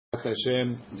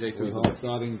Hashem, we're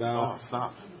starting down.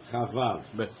 Chavav.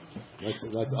 Let's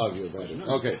argue about it.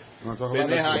 Okay.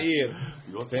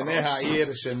 Penei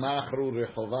ha'ir shemachru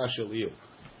rechova shel ir.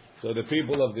 So the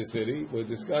people of the city were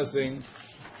discussing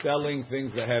selling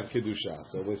things that have kedusha.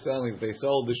 So they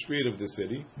sold the street of the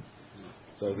city.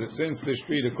 So since the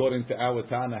street, according to our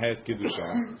Tana, has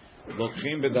kedusha,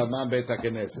 lochim b'damam beit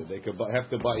haKnesset. They have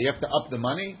to buy. You have to up the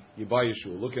money. You buy a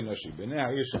shul. Look in Rashi. Bnei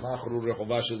ha'ir shemachru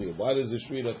rechova shel ir. Why does the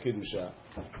street have kedusha?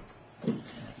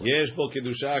 Yesh bo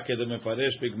kedusha kedem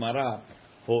mefaresh b'Gemara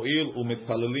ho'il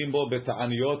u'mitpalelim bo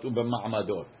beta'aniyot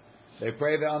u'bema'amadot. They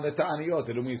pray there on the ta'aniyot.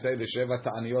 Didn't we say the sheva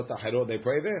ta'aniyot achirot? They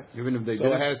pray there. Even if they so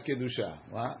didn't? It has kedusha.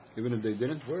 What? Even if they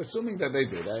didn't? We're assuming that they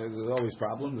did. There's always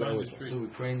problems. So we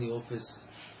pray in the office.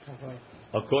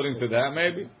 According to that,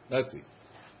 maybe. Let's see.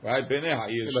 Right? Bnei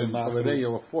ha'ir shemachru. Over there,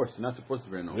 you're forced. You're not supposed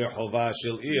to be in the rechova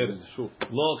shel ir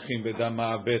lochim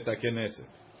b'dama bet haKnesset.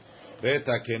 Bet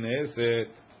haKnesset.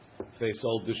 They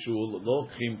sold the shul.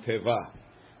 Lochim teva.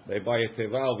 They buy a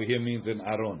teva. Over here means an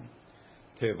aron.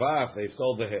 Teva. If they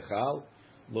sold the hechal,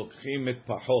 lochim et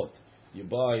pachot. You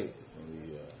buy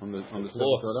on the cloths.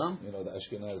 Torah? You know the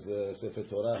Ashkenaz Sefer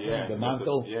Torah. Yeah, the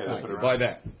mantle. Yeah, you buy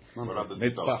that.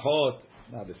 Mit pachot.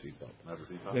 Not the seatbelt.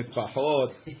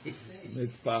 Mitpachot.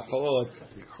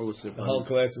 The whole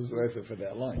class was ready for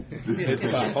that line.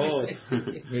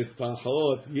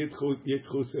 Mitpachot.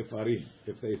 Yitchu sefarim.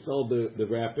 If they sold the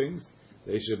wrappings,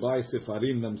 they should buy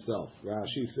sefarim themselves.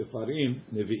 Rashi sefarim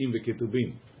nevi'im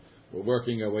v'ketubim. We're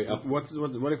working our way up. What if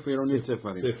we don't need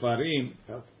sefarim? Sefarim.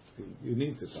 You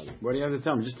need sefarim. What do you have to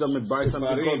tell me? Just tell me buy something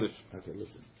kodesh. Okay,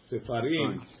 listen.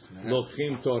 Sefarim,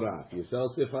 lochim Torah. If you sell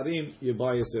sefarim, you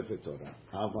buy a sefer Torah.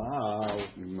 Aval,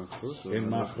 in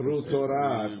machru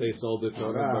Torah, if they sold the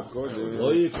Torah,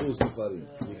 lo yikhu sefarim.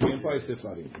 You can't buy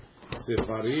sefarim.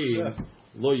 Sefarim,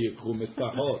 lo yikhu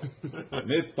mitpachot.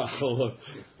 Mitpachot,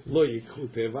 lo yikhu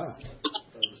teva.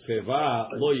 Teva,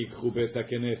 lo yikhu bet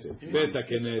haKnesset. Bet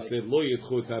haKnesset, lo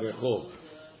yikhu tarechov.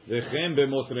 Vechem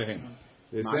b'motrehem.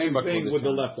 The same thing with the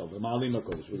leftover. Ma'alim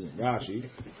b'kodesh. Rashi,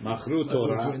 machru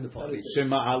Torah,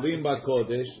 shema'alim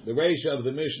b'kodesh. The ratio of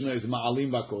the Mishnah is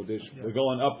ma'alim b'kodesh. We're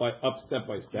going up step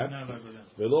by step.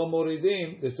 V'lo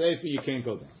moridim, the sefer you can't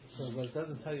go down. So, but it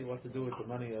doesn't tell you what to do with the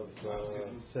money of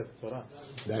Sefer Torah.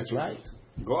 That's right.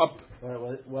 Go up. Where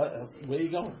are you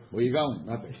going? Where you going?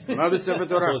 Nothing. Another Sefer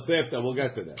Torah. Tosefta, we'll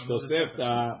get to that.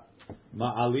 Tosefta,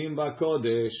 ma'alim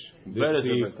b'kodesh. Better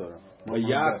Sefer Torah.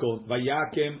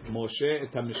 Vayakem Moshe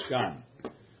et HaMishkan.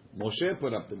 Moshe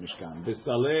put up the Mishkan.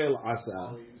 Besalel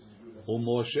asa.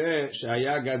 Moshe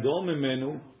shaya gadol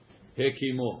mimenu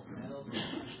hekimo.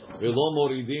 Velo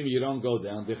moridim, you don't go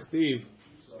down. Dechtiv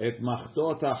et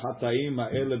machtot ha'chataim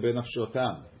ha'ele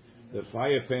benafshotam. The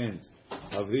fire pans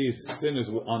of these sinners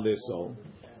on their soul.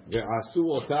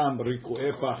 Ve'asu otam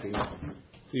riku'e fachim.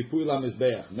 Tzipui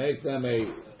lamizbeach. Make them a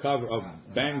cover, a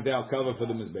banged out cover for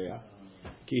the mizbeach.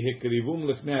 Ki hekrivum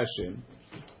lefnei Hashem.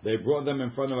 They brought them in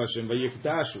front of Hashem.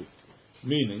 Vayiktashu,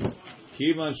 meaning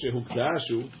kivan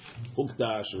shehuktashu,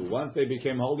 huktashu. Once they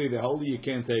became holy, they're holy. You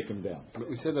can't take them down. But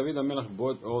we said David HaMelech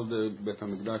bought all the Beit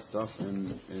HaMikdash stuff,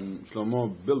 and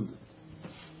Shlomo built it.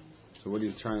 So what are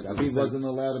you trying to say? David wasn't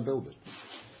allowed to build it.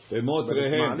 But it's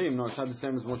Ma'alim. No, it's not the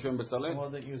same as Moshe and Besalel. Well,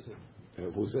 they use it.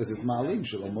 Who says it's Ma'alim?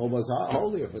 Shlomo was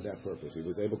holier for that purpose. He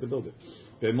was able to build it.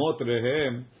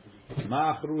 B'motrehem.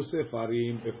 Ma'achru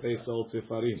sefarim, if they sold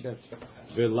sefarim.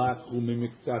 Ve'lakhu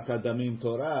mimiktzat hadamim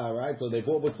Torah, right? So they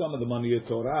bought with some of the money of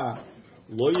Torah.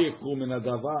 Lo yikhu min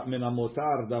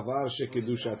hamotar davar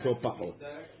shekedushato pachot.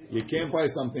 You can't buy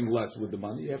something less with the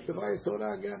money. You have to buy a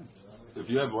Torah again. If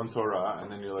you have one Torah and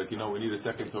then you're like, we need a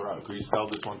second Torah. Could you sell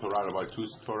this one Torah to buy two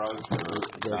Torahs?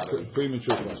 That's a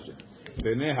premature question.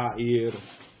 Bnei ha'ir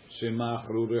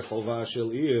shemachru rechova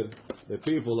shel ir. The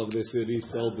people of the city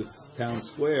sold this town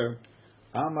square.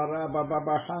 Amar Rabba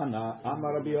bar Hana,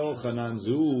 Amar Rabbi Yochanan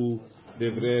zu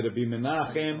devrei Rabbi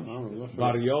Menachem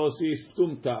bar Yossi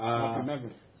stumta'a.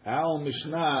 Our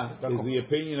Mishnah is the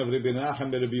opinion of Rabbi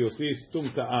Menachem bar Rabbi Yossi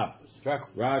stumta'a.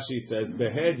 Rashi says,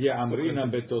 Behed ya'amrina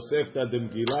betosefta dem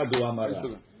giladu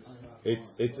amara.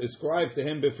 It's ascribed to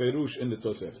him beferush in the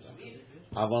Tosefta.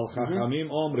 Aval chachamim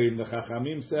omrim, the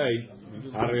chachamim say,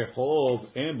 Harechov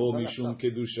embo mishum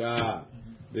kedusha.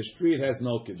 The street has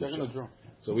no kedusha.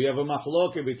 So we have a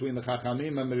machloke between the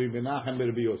chachamim and Rabbi Menachem and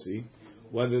Rabbi Yossi,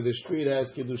 whether the street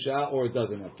has kedusha or it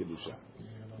doesn't have kedusha.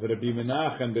 The Rabbi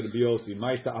Menachem and Rabbi Yossi,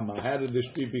 how did the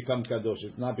street become kadosh?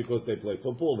 It's not because they play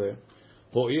football there.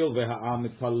 The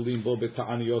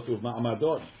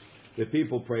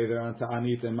people pray there on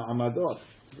ta'anit and ma'amadot.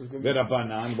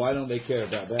 V'Rabbanan, why don't they care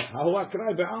about that?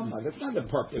 Ha'u'akrai be'alma. That's not the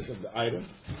purpose of the item.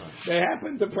 They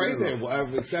happen to pray there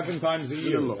 7 times a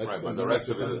year. Right, but the rest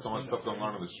of it, there's so much stuff going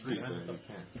on in the street that you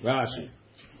can't. Rashi.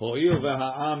 הואיל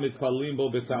והעם מתפללים בו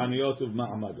בתעניות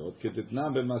ובמעמדות,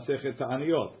 כתתנם במסכת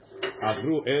תעניות.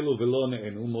 עברו אלו ולא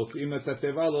נענו, מוצאים את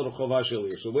התיבה לרחובה של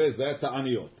עיר. So where's that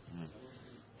תעניות?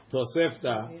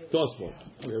 Tosefta, Tosfot.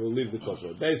 Okay, we'll leave the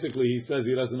Tosfot. Basically, he says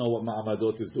he doesn't know what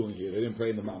Ma'amadot is doing here. They didn't pray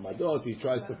in the Ma'amadot. He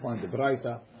tries to find the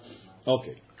Braita.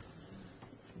 Okay.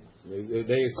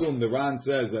 They assume, the Ran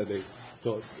says that they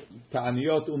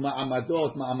Ta'aniyot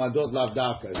u'Ma'amadot, Ma'amadot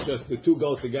lavdavka. It's just the two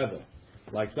go together.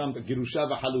 Like something, Girusha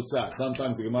v'Halutza.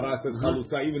 Sometimes the Gemara says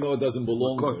Halutza, even though it doesn't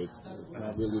belong there. It's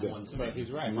not really there. But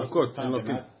he's right. Most of the time they're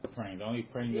not praying. They're only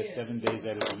praying there 7 days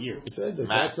out of the year. He said that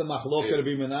that's the Machloket of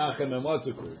Menachem and what's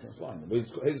it called. Fine.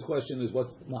 His question is,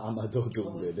 what's Ma'amadot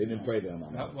doing there? They didn't pray there.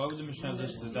 Why was the Mishnah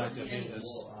listed as that?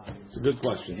 It's a good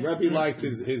question. Rabbi liked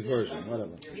his version.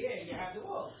 Whatever.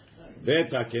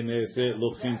 Beta Knesset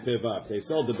looking teva. They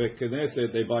sold the Bet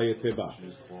Knesset. They buy a teva.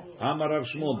 Amar Rav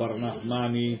Shmuel Bar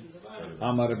Nachmani.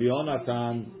 Amar Rabbi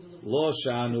Yonatan. Lo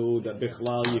shanu that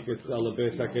bichlal you could sell a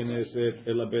Bet Knesset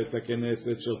el a Bet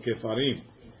Knesset shel kefarim.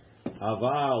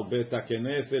 Aval Bet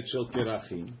Knesset shel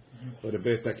kerachim. But a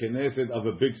Bet Knesset of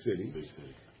a big city.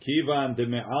 Kivan de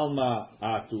me'alma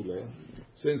atule.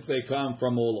 Since they come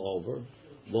from all over.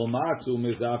 Lo matzu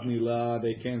mizavni la.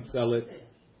 They can't sell it.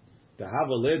 The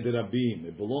Havaled Rabim,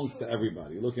 it belongs to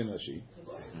everybody. Look in Rashi.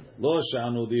 Lo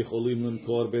shanu di cholim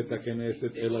limkor bet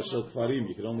haKnesset ela shel kfarim.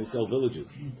 You can only sell villages.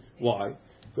 Why?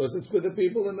 Because it's for the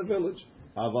people in the village.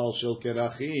 Aval shel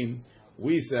kerachim.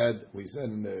 We said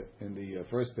in the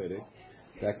first perek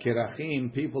that kerachim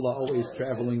people are always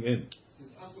traveling in,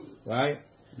 right?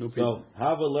 So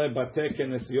Havaled bate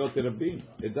kenesiot rabim.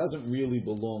 It doesn't really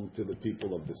belong to the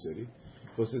people of the city.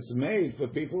 Because it's made for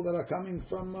people that are coming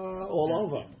from all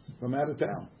over, from out of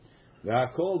town.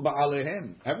 Ve'akol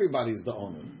ba'alehem. Everybody's the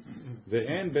owner.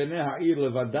 Ve'en b'nei ha'ir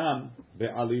levadam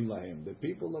be'alim lahem. The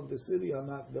people of the city are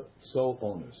not the sole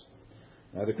owners.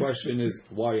 Now the question is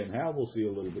why and how. We'll see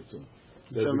a little bit soon.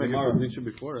 Says the make Gemara. a condition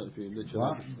before.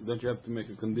 Don't you have to make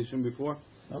a condition before?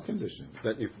 No condition.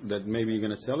 That maybe you're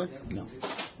going to sell it? No.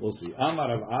 We'll see. Amar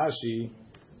Rav Ashi.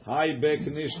 Hai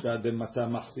beknishta de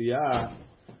matamachsiyah.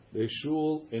 The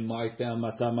shul in my town,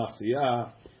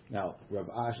 Matamachsiyah. Now, Rav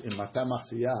Ash in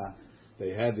Matamachsiyah, they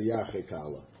had the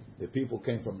Yachekala. The people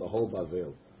came from the whole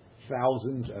Bavel.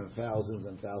 Thousands and thousands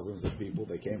and thousands of people.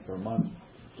 They came for a month,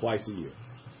 twice a year.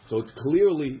 So it's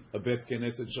clearly a Bet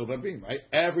Knesset Shel Rabim, right?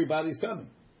 Everybody's coming.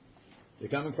 They're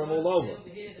coming from all over.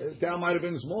 The town might have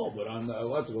been small, but on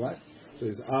what's it, right? So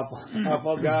it's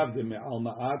Afal Gav de Me'al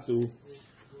Ma'atu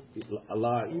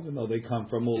Allah, even though they come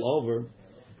from all over.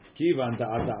 They're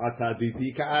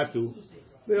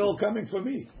all coming for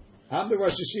me. I'm the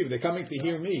Rosh Hashiva. They're coming to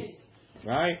hear me,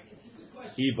 right?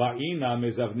 If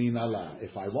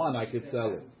I want, I could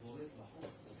sell it.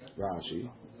 Rashi.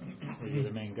 He's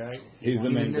the main guy. He's the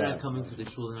main They're guy. not coming for the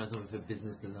shul. They're not coming for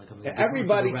business. They're not coming.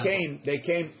 Everybody came. They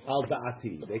came al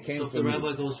da'ati. They came So if for the me.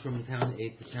 rabbi goes from town A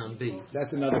to town B,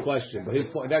 That's another question. But his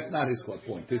point, that's not his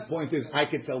point. His point is I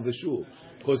could sell the shul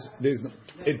because there's no,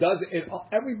 it does.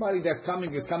 Everybody that's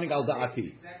coming is coming al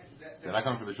da'ati. They're not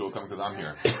coming for the shul, coming because I'm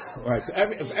here. Right. So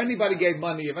if anybody gave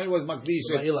money, if anyone was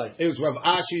makdish, it was Rav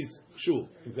Ashi's shul.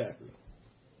 Exactly.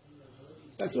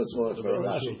 That's what's for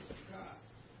Rav Ashi.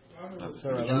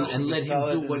 and let him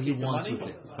do what he wants with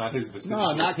it. It's not his decision.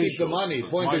 No, not keep the money.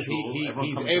 Point is he's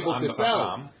able to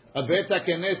sell. A beta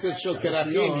knesset shel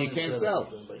kerachim he can't sell.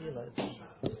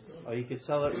 Oh, you could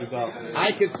sell it regardless.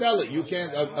 I could sell it. You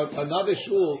can't. Another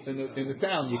shul in the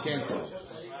town you can't sell.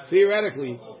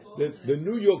 Theoretically, the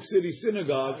New York City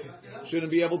synagogue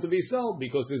shouldn't be able to be sold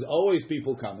because there's always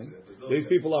people coming. These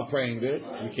people are praying there.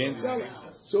 You can't sell it.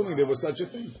 Assuming there was such a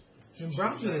thing. In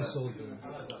Bronx they sold it.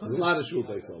 There's a lot of shuls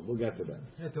they sold. We'll get to that.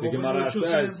 Yeah, The Gemara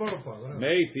says,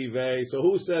 Meitivei. So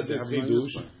who said this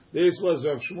chidush? This was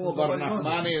Rav Shmuel Bar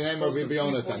Nachmani and name of Rabbi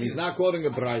Yonatan. He's not quoting a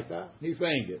braita. He's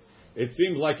saying it. It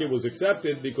seems like it was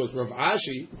accepted because Rav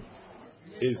Ashi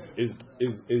is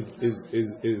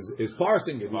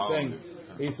parsing it.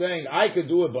 He's saying I could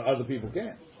do it, but other people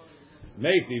can't.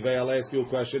 Meitivei. I'll ask you a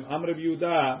question. Amr Rabbi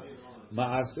Yehuda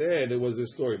Maaseh. There was a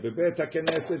story. Bebet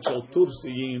HaKnesset Shel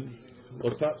Tursiyim.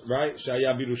 Right,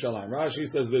 Shaya Birushalayim. Rashi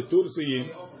says the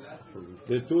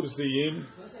Tursiyim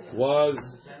was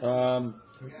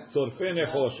Tzorfei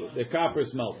Nechoshet, the copper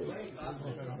smelters.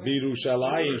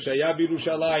 Birushalayim, Shaya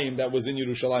Birushalayim, that was in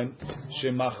Yerushalayim.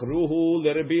 Shemachruhu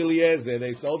leRabbi Eliezer,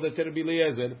 they sold it to Rabbi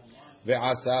Eliezer.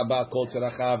 Ve'asa ba kol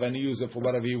tzarachav, and he used it for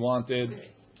whatever he wanted.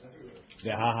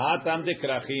 V'hahatam de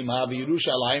krachim ha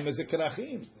Yerushalayim is a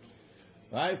krachim,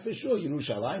 right? For sure,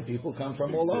 Yerushalayim people come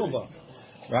from all over,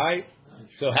 right?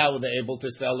 So how were they able to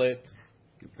sell it?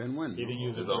 Depend when.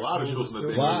 There's a lot of shuls in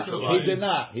the He did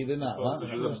not. He did not. Huh?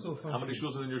 How many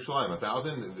shuls are in Yerushalayim?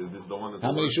 1,000? This is the one that.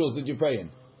 How many shuls did you pray in?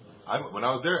 When I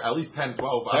was there, at least 10,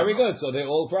 12. Very good. So they're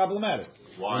all problematic.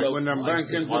 Why? So when Ramban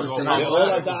came to Why the go They're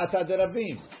all Sinai, adata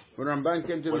derabim. when Ramban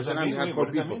came to the Sinai, he had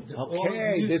 4 people.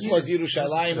 Okay, this was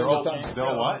Yerushalayim. They're all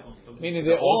what? Meaning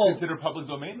They're they're all all. considered public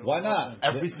domain? Why not?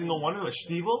 Every single one of them, a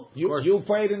shtivel? You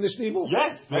prayed in the shtiebel?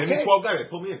 Yes. They Okay. need 12 guys. They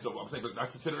pulled me in, so I'm saying, but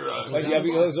that's considered But you have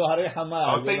Zoharei Hamad.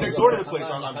 I was staying next door to the place.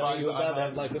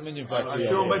 I'm like a minion factory.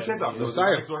 sure my shit up.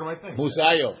 Next door to my thing.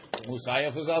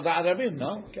 Musayov is al da'arabim,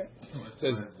 no? Okay.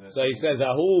 So he says,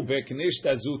 Ahu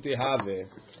beknishta zuti have.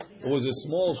 It was a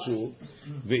small shul.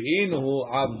 Ve'inhu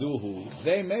abduhu.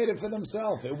 They made it for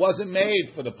themselves. It wasn't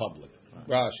made for the public.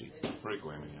 Rashi.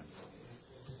 Breakaway, man.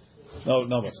 No,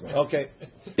 okay.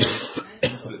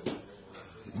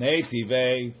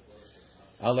 Neitive.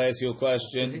 I'll ask you a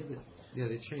question. Yeah,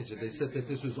 they changed it. They said that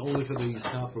this was only for the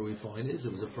Yisrael refiners.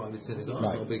 It was a private synagogue.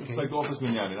 Right. Nobody It's came. like the office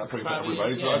minyan. You're not praying for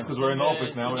everybody. So that's because we're in the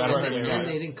office now. We're not praying And minyan.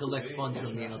 they didn't collect funds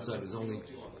from the outside. It was only.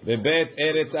 Bebet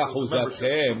eretz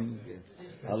achuzatchem.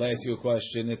 I'll ask you a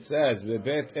question. It says,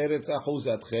 Bebet eretz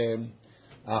achuzatchem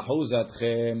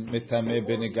mitame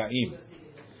benegaim.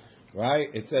 Right?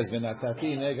 It says,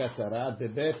 V'natati nega tzara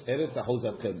bebet eretz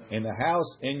achuzatchem. In the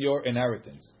house, in your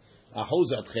inheritance.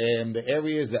 Achuzatchem, the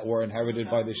areas that were inherited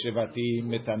by the Shevatim,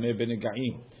 mitame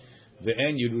benegaim.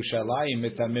 Ve'en Yerushalayim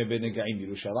mitame benegaim.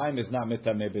 Yerushalayim is not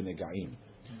mitame benegaim.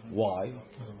 Why?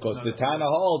 Because the Tana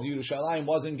holds Yerushalayim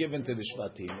wasn't given to the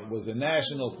Shvatim. It was a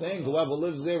national thing. Whoever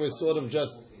lives there is sort of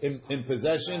just in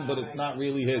possession, but it's not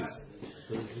really his.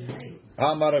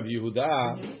 Amar Rav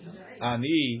Yehuda,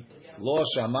 Ani lo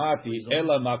shamati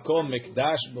ela makom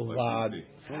mikdash b'lvad.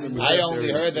 I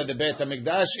only heard that the Beit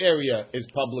HaMikdash area is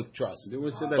public trust,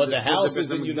 but the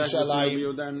houses in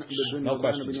Yerushalayim. No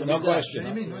questions. No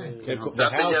questions. The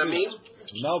houses.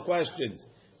 No questions.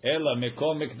 Ela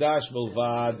mekom mikdash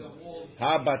b'lvad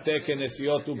ha bate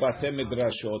kenesiot u'bate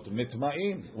midrashot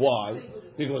mitma'im. Why?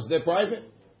 Because they're private,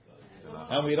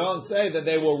 and we don't say that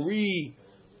they were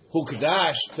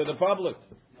hukdash to the public.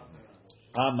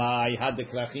 Amai had the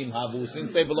krachim havu.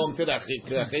 Since they belong to the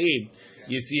krachim,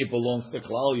 you see it belongs to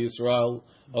Klal Yisrael,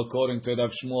 according to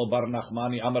Rav Shmuel Bar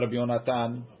Nachmani Amar Rabbi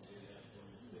Yonatan.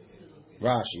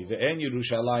 Rashi ve'en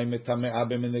Yerushalayim mitame'a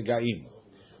b'menegaim.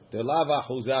 The lava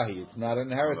chuzahi, it's not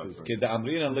an inheritance. Keda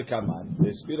amrina lekaman.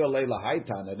 The spira leila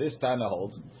haitana. This Tana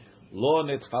holds. Lo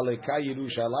netchaleka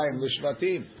Yerushalayim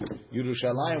l'shvatim.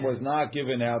 Yerushalayim was not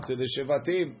given out to the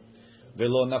Shevatim.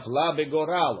 Velo nafla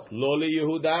begoral. Lo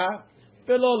leYehuda.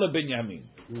 Velo leBinyamin.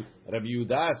 Rabbi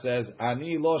Yehuda says,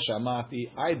 Ani lo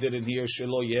shamati. I didn't hear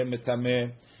shelo yeh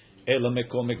metameh ela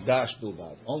mekom mikdash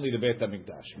bilvad. Only the Beit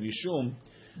HaMikdash. Mishum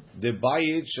the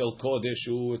bayit shel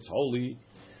kodeshu. It's holy.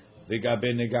 The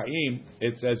Gabe Negaim,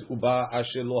 it says Uba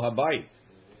Asher Lo Habayit,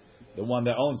 the one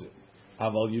that owns it.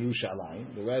 Aval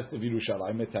Yerushalayim, the rest of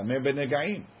Yerushalayim, Metameh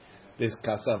Benegaim. This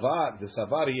Kasavar, the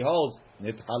Savar he holds,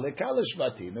 Nitchaleka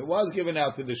Shvatim. It was given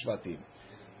out to the Shvatim.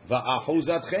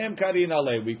 Va'ahuzatchem Karin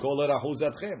Ale, we call it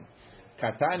Ahuzatchem.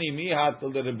 Katani Mihat the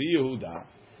Rabbi Yehuda,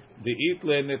 the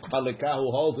Itle Nitchaleka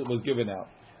who holds it was given out.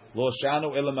 Lo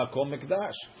Shanu Elamakom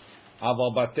Mikdash.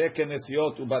 Aval Bate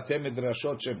Kenesiot Ubate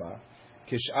Midrashot Sheba.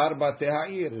 Kishar Batei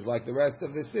Ha'ir is like the rest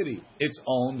of the city. It's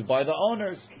owned by the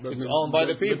owners. It's owned by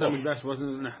the people. Beit HaMikdash wasn't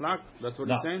an echlak? That's what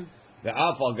he's saying? The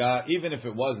Afalga, even if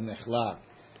it wasn't echlak,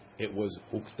 it was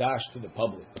ukdash to the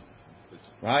public.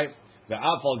 Right? The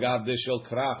Afalga, the Shel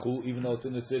Krachu, even though it's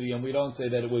in the city, and we don't say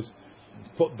that it was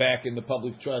put back in the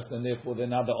public trust, and therefore they're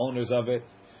not the owners of it.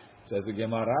 Says the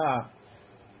Gemara,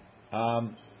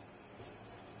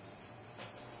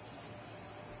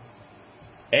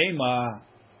 Ema,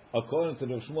 according to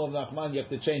the Shmuel of Nachman, you have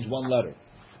to change one letter.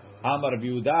 Amar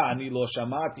Yehuda, Ani lo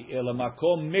shamati ela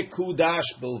makom mikudash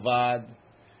bilvad.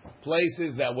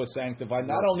 Places that were sanctified,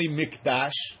 not only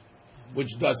mikdash, which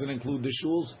doesn't include the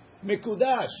shuls,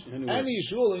 mikudash. Any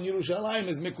shul in Yerushalayim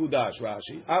is mikudash.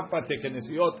 Rashi. Apa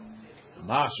tekenesiot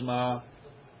mashma.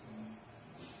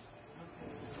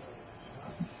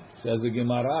 Says the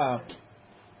Gemara.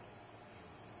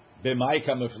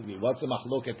 What's the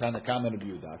machloket Tanakama and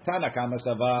Yehuda? Tanakama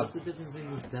Savar. What's the difference between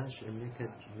Mikdash and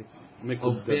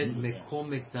Mekom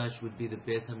Mikdash would be the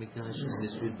Beit HaMikdash, and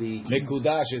this would be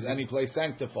Mikudash is any place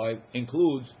sanctified,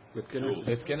 includes Bet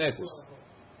Knesset.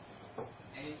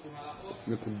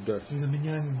 Mikudash. There's a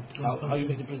minyan.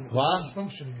 What?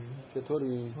 Functioning.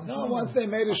 No, once they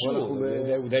made a shul,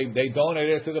 they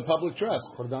donated it to the public trust.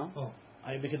 Oh.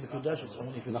 I make it Mekudash. It's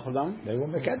only if it's They will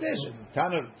mekadesh it.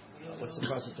 Tana, what's the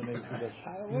process to make Mekudash?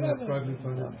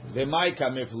 whatever. They might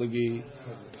come if ligi.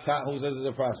 Who says it's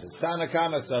a process? Tana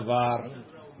Kama Savar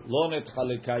Lo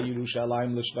Netchaleka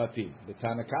Yerushalayim l'Shvatim. The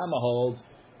Tana Kama holds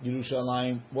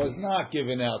Yerushalayim was not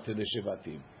given out to the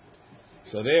Shivatim.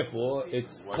 So therefore,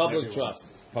 it's public trust.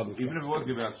 Even if it was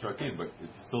given out to Shvatim, but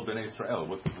it's still Bnei Israel.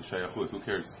 What's the shayachut? Who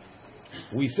cares?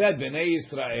 We said Bnei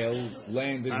Israel's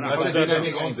land is not.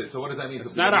 Binyamin owns it. So what does that mean?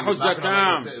 It's not a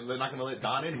Huzatam. They're not going to let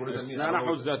Don in. What does that mean? It's not a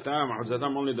Huzatam.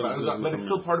 Huzatam only the. But it's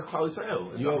still part of Klal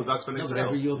Israel. It's not Huzat Bnei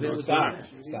Israel.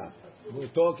 Stop. We're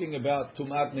talking about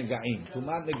Tumat Negaim.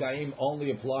 Tumat Negaim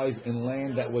only applies in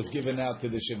land that was given out to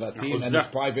the Shivatim and it's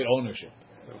private ownership.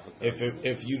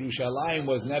 If Yerushalayim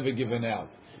was never given out,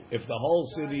 if the whole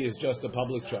city is just a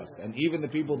public trust, and even the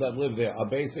people that live there are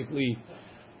basically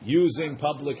using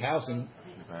public housing,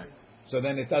 so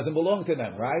then it doesn't belong to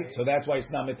them, right? So that's why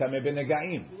it's not Metameh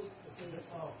B'Negaim.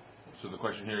 So the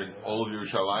question here is, all of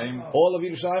Yerushalayim? All of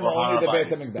Yerushalayim or only the Beit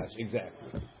HaMikdash?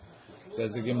 Exactly.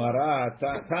 Says the Gemara,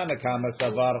 Tana Kama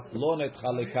Savar Lo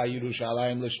Netchaleka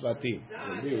Yerushalayim l'Shvatim.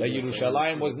 That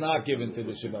Yerushalayim was not given to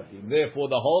the Shvatim. Therefore,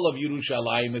 the whole of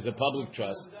Yerushalayim is a public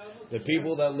trust. The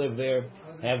people that live there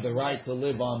have the right to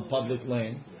live on public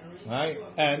land, right?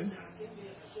 And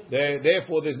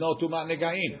therefore, there's no Tumat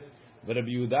Negaim. But Rabbi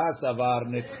Yehuda Savar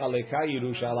Netchaleka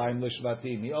Yerushalayim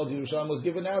l'Shvatim. He holds Yerushalayim was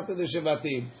given out to the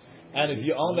Shvatim, and if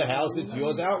you own the house, it's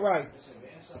yours outright.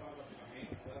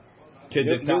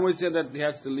 You always say that he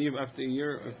has to leave after a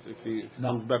year if he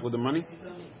comes back with the money?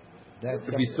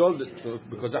 If he sold it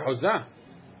because of Huzah.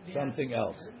 Something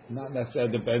else. Not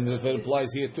necessarily. Depends if it applies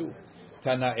here too.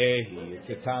 Tana'ehi.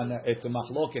 It's a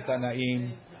machloket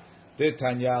Tanaim. The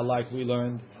Tanya, like we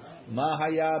learned. Ma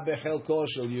haya bechelko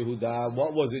shel Yehuda.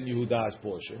 What was in Yehuda's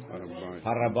portion?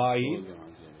 Harabayit,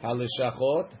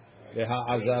 halishachot,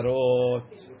 v'ha'azarot.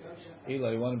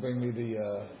 Eli, you want to bring me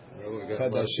the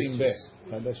Kadashim Beh?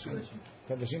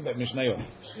 Kadashim Beh Mishnayot.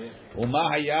 Uma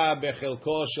haya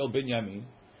bechelko shel Binyamin.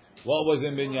 What was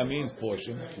in Binyamin's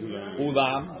portion?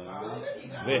 Ulam,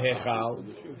 vehechal,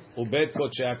 ubet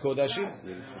kodesh kodashim.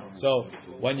 So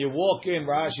when you walk in,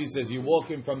 Rashi says you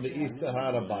walk in from the east to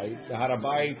Harabayit. The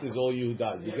Harabayit is all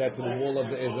Yehuda. You get to the wall of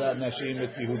the Ezrat Nashim,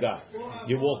 it's Yehuda.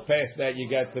 You walk past that, you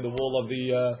get to the wall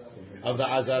of the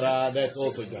Azara. That's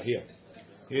also here.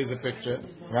 Here's a picture,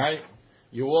 right?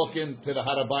 You walk into the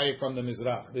Harabayit from the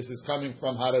Mizrach. This is coming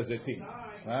from Har HaZeitim,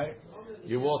 right?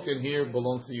 You walk in here,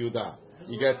 belongs to Yehuda.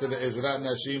 You get to the Ezrat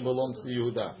Nashim, belongs to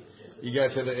Yehuda. You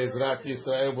get to the Ezrat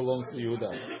Yisrael, belongs to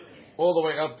Yehuda. All the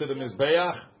way up to the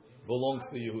Mizbeach, belongs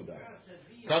to Yehuda.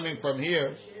 Coming from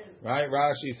here, right?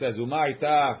 Rashi says,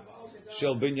 Umaita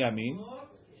shel Binyamin,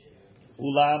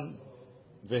 Ulam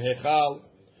vehechal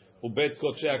ubet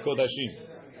kodshei kodashim.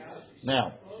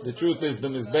 Now, the truth is the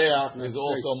Mizbeach is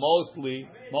also mostly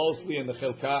in the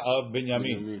Chelka of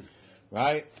Binyamin,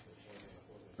 right?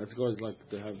 Let's go. It's like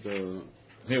they have the.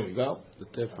 Here we go. The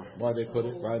tefa. Why they put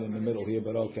it right in the middle here,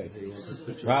 but okay.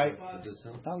 Right?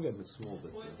 I'm good. Small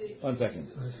bit. 1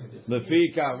 second.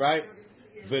 Lefika, right?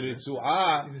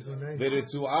 V'ritzu'ah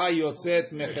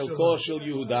yotzet mechelko shel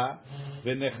Yehuda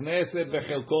v'nechneset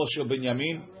bechelko shel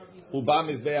Binyamin uba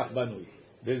mizbeach banui.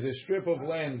 There's a strip of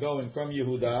land going from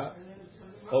Yehuda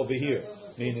over here,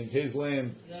 meaning his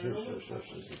land. This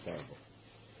is terrible.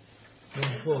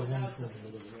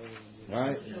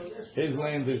 Right? His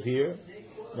land is here.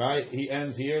 Right? He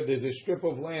ends here. There's a strip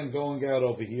of land going out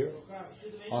over here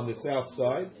on the south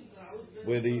side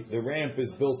where the ramp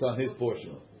is built on his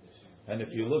portion. And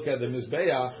if you look at the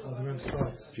Mizbeach,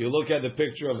 if you look at the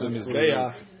picture of the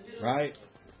Mizbeach, right?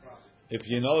 If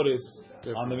you notice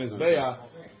on the Mizbeach,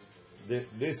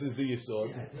 this is the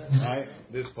Yesod, right?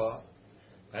 This part.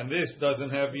 And this doesn't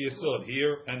have the Yesod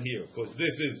here and here. Because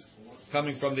this is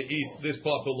coming from the east. This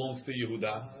part belongs to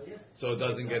Yehuda, so it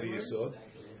doesn't get a Yesod.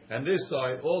 And this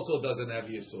side also doesn't have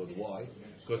Yesod. Why?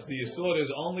 Because the Yesod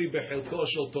is only Bechelko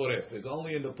Shel Toref. It's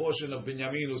only in the portion of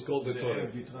Binyamin who's called the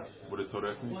Toref. What does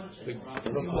Toref mean?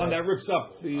 The one that rips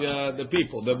up the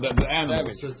people, the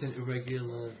animals. So it's an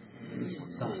irregular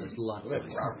size, lot size.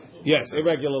 Yes,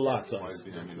 irregular lot size.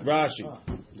 Rashi.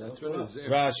 That's what it's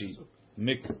Rashi.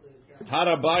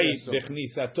 Harabayit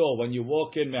bechnisato. When you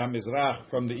walk in Mizrach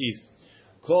from the east.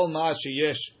 Kol ma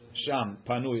sheyesh sham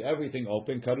panui. Everything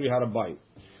open. Karui Harabayit.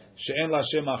 She'en la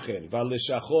shem achel.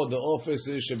 V'aleshacho, the office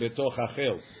is shebetoch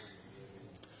achel.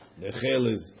 The chel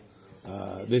is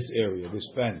this area, this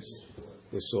fence.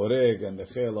 The soreg and the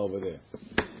chel over there.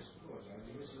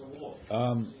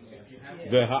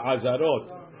 The ha'azarot.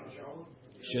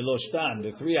 Sheloshtan,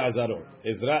 the 3 azarot.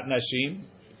 Ezrat Nashim,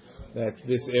 that's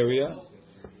this area.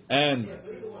 and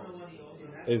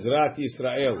Ezrat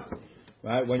Yisrael.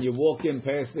 Right? When you walk in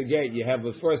past the gate, you have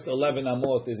the first 11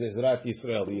 amot is Ezrat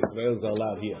Yisrael. The Israels are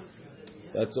allowed here.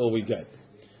 That's all we get.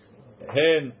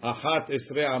 Hen achat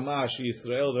esrei amah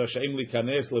sheYisrael rasha'im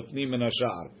likanes lefnim min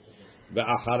hasha'ar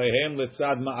ve'acharehem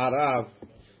letzad ma'arav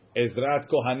Ezrat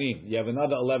Kohanim. You have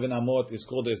another 11 amot. It's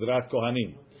called Ezrat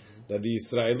Kohanim. That the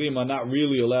Israelim are not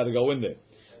really allowed to go in there.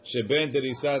 Sheben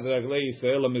derisat raglei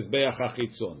Yisrael mizbeach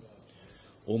hachitzon.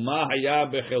 Uma haya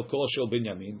bechelko shel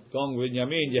Binyamin. Going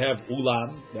Binyamin, you have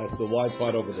Ulam. That's the wide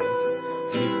part over there.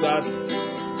 Mitzat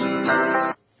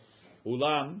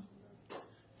Ulam.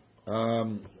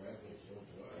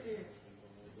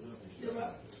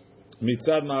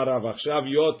 Mitzad Ma'arav. Achshav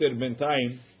yoter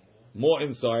bentayim. More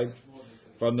inside.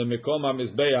 From the Mekom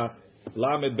HaMizbeach,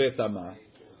 Lamed Bet Amah.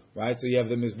 Right? So you have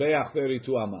the Mizbeach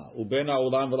 32 Amah. Uben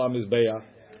HaUlam V'la Mizbeach,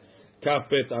 Kaf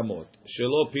Bet Amot.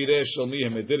 Shelo Piresh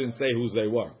Shomihim. It didn't say whose they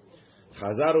were.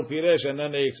 Chazaru Piresh, and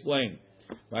then they explain.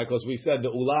 Right? Because we said the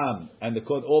Ulam and the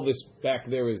Kod, all this back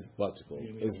there is, what's it called?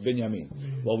 Is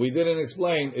Binyamin. What we didn't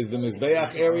explain is the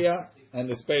Mizbeach area and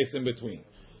the space in between.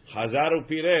 Chazaru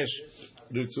Piresh,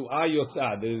 Ritzu'ah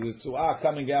Yotzah. There's a Ritzu'ah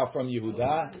coming out from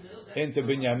Yehuda into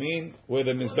Binyamin, where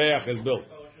the Mizbeach is built.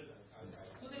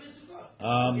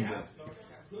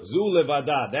 Zu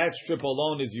Levada, that strip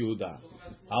alone is Yehuda.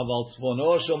 Aval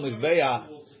Tzvono Shel Mizbeach,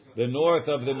 the north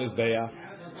of the Mizbeach,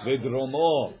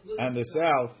 Vidromo and the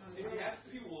south,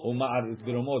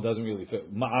 Vidromo doesn't really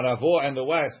fit. Ma'aravo and the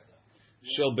west,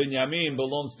 Shel Binyamin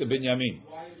belongs to Binyamin.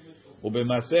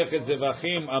 Ubemasechet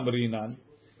Zevachim Amrinan,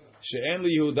 She'en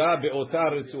Yehuda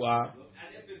be'ota Ritzu'ah,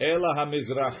 Ela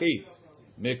HaMizrachit,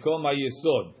 Mekom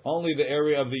HaYisod, only the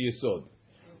area of the Yisod.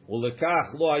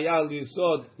 Ulekach lo haya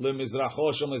Yisod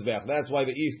leMizracho shel Mizbeach. That's why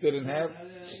the east didn't have,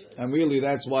 and really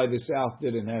that's why the south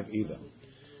didn't have either.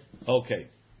 Okay.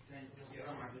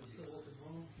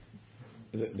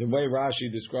 The way Rashi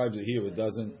describes it here, it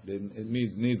doesn't. It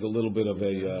needs a little bit of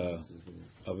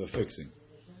a fixing.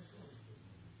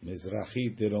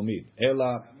 Mizrachit deromit.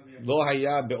 Ela lo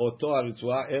haya beoto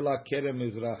haritzuah ela kerem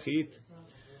Mizrachit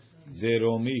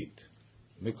deromit.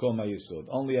 Mekom HaYisod.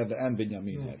 Only at the end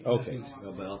Binyamin had. Okay.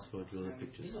 Rabbi Alsford drew the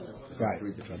pictures. Right.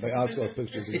 Rabbi Alsford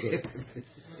pictures is good.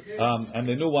 And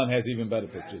the new one has even better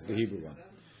pictures, the Hebrew one.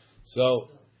 So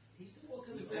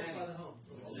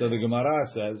the Gemara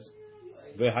says,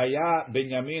 V'haya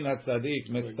Binyamin HaTzadik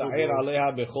metzta'er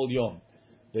aleha bechol yom.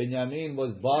 Binyamin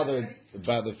was bothered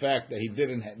by the fact that he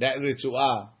didn't have that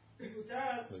Ritzu'ah.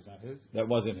 Was that his? That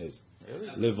wasn't his.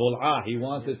 Levol'ah. He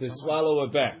wanted to swallow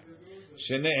it back.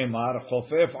 Shene'emar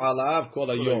chofef alav kol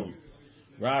hayom.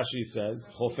 Rashi says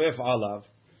chofef alav.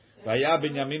 Vaya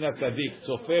Binyamin HaTzadik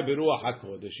tzofeh beruach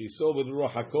hakodesh. He saw with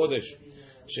ruach hakodesh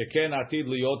sheken atid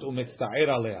liyot umetzta'er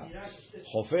aleha.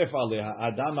 Chofef aleha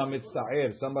adam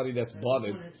hamitzta'er, somebody that's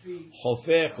bothered.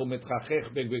 Chofech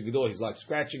umetchachech begdo. He's like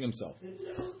scratching himself.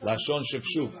 Lashon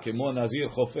shefshuf kemo nazir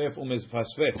chofef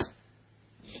umezfasfes.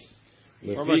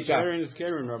 Rabbi, Karen is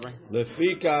Karen, Rabbi.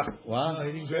 Lefikach, what? No,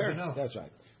 he didn't grab enough. That's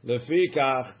right.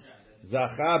 Lefikach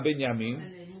zacha Binyamin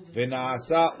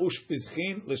v'naasa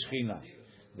ushpizchin l'shchina.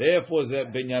 Therefore,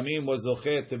 Binyamin was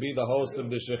zochet to be the host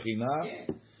of the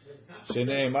Shekhinah.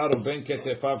 Shene'emar uben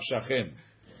ketefav shachem.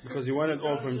 Because he wanted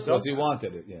all for himself. Because he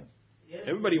wanted it, yeah.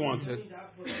 Everybody wants it.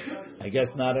 I guess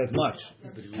not as much.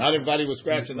 Not everybody was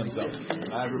scratching themselves.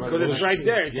 But it's right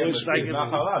there. It's It's like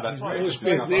not halal. That's why.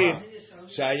 Ushpizin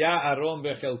shaya aron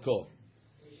bechelko.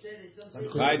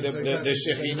 Right, the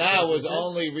Shekhinah was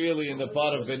only really in the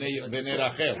part of Bnei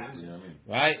Rachel,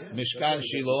 right? Mishkan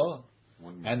Shiloh,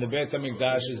 and the Beit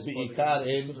HaMikdash is Be'ikar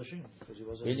in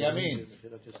Binyamin.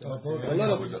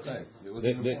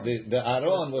 The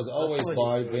Aaron was always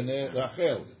by Bnei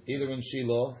Rachel, either in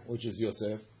Shiloh, which is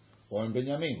Yosef, or in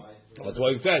Binyamin. That's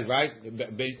what it said, right?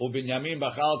 Binyamin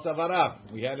b'chal tzavarav.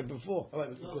 We had it before.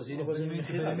 Because he wasn't in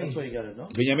Binyamin. That's why you got it, no?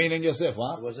 Binyamin and Yosef,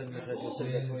 what? It wasn't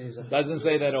Yosef. Doesn't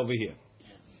say that over here,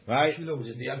 right? Which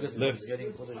is the youngest one. He's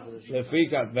getting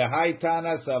Lefika v'hai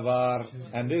Tana savar,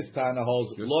 and this Tana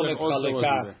holds lo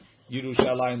netchaleka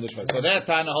Yerushalayim l'shvat. So that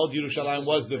Tana holds Yerushalayim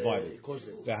was divided.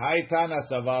 V'hai Tana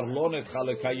savar lo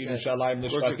netchaleka Yerushalayim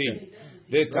l'shvatim.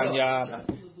 De Tanya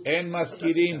en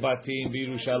maskirim batim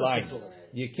b'Yerushalayim.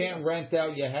 You can't rent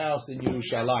out your house in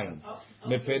Yerushalayim.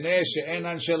 Mepeneh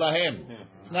she'enan shelahem.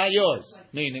 It's not yours.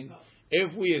 Meaning,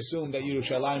 if we assume that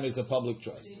Yerushalayim is a public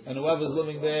trust, and whoever's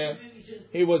living there,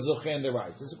 he was zochen the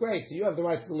rights. It's great. So you have the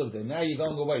rights to live there. Now you're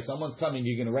going away. Someone's coming.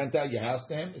 You're going to rent out your house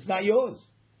to him. It's not yours.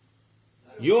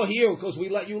 You're here because we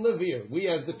let you live here. We,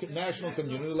 as the national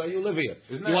community, let you live here.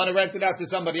 You want to rent it out to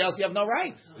somebody else? You have no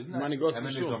rights. Isn't that money goes to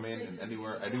eminent shul. domain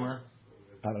anywhere?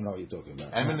 I don't know what you're talking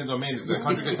about. Eminent domain is the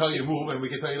country can tell you to move, and we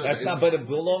can tell you That's not, but it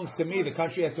belongs to me. The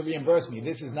country has to reimburse me.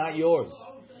 This is not yours,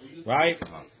 right?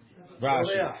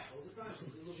 Rashi.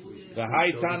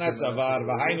 V'hai tana savar,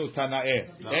 v'hainu tana'eh.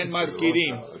 En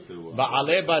mazkirim.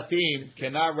 Ba'ale batim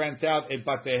cannot rent out et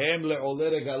batehem le'ole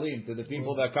regalim, to the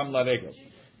people that come laregel.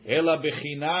 Ela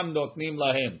b'chinam notnim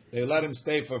lahem. They let him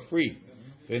stay for free.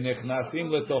 V'nechnasim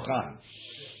letocham.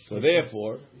 So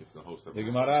therefore, the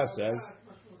Gemara says,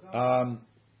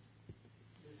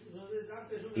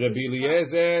 Rabbi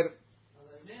Eliezer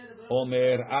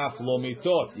Omer af lo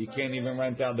mitot. You can't even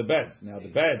rent out the beds. Now the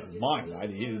bed is mine.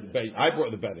 I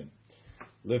brought the bed in.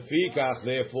 Lefikach,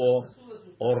 therefore,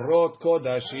 orot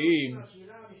kodashim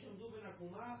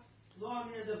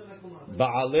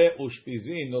ba'ale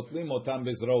ushpizin notlim otam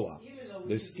bezroa.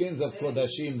 The skins of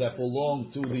kodashim that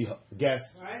belong to the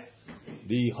guest,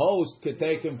 the host could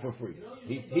take him for free.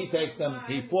 He takes them.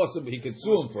 He forcibly. He could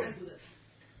sue him for them.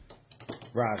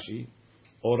 Rashi,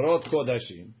 orot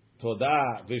kodashim,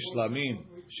 toda vishlamim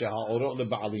shehaorot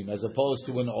lebaalim, as opposed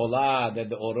to an olah that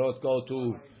the orot go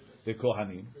to the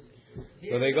kohanim.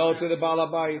 So they go to the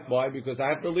balabayit. Why? Because I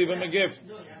have to leave him a gift.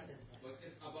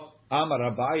 Amar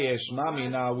Abaye Shmami.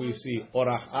 Now we see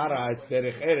orach ara et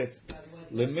derech eretz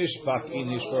lemishpak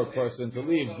inish for a person to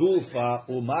leave gulfa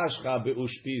umashcha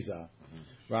beushpiza.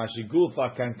 Rashi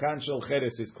gulfa kankan shel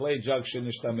cheres is clay jug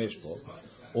shenishtamesh po.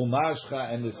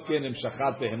 Umashcha and the skin im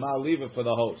shachat behema, leave it for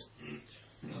the host.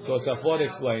 Tosafot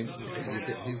explains.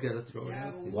 He's got to throw it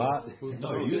out. What?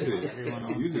 No, use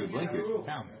it. Use it, blanket.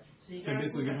 So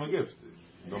basically give him a gift.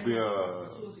 Don't be a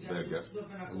bad guest.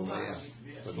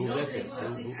 But who lives it?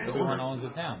 Everyone owns the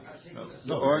town.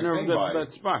 No, Or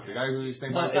that spot. The guy who's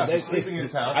staying No, by his house, sleeping in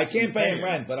his house. I can't pay him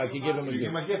rent, but I can give him a You give gift.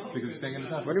 him a gift because he's staying in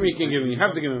his house. What do you mean you can give him? You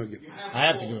have to give him a gift. I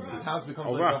have to give him a gift. His house becomes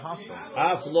Oh, like wow. a hospital.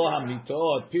 Af lo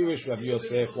hamitot, Pirish Rav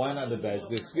Yosef. Why not the best?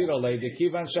 The svirole, the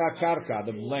kivan shakarka,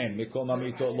 the land. Mikom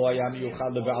hamitot lo hayam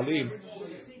yuchad leba'alim.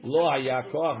 Lo haya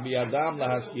koach biyadam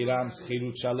lahaskiram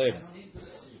schirut shalem.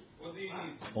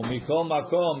 Umikom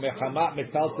makom mechamat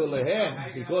metaltel lehem.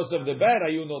 Because of the bed,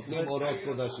 ayu notlim orot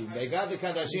kodashim. They got the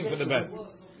kodashim for the bed.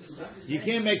 You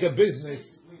can't make a business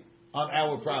on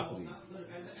our property.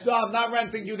 No, I'm not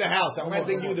renting you the house. I'm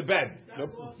renting you the bed.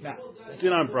 Nope. No.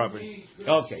 Still on property.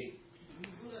 Okay.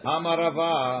 Amar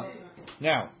Rava.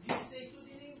 Now,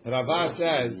 Rava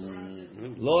says,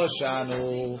 Lo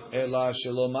shanu ela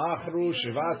shelo machru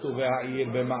shivatu ve'ha'ir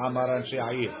b'ma'amar anshe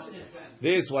ha'ir.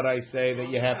 This, what I say, that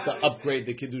you have to upgrade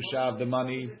the Kiddusha of the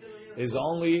money, is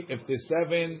only if the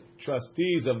 7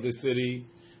 trustees of the city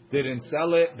didn't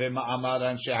sell it b'ma'amar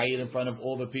anshe ha'ir in front of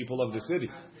all the people of the city.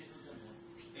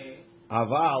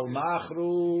 Aval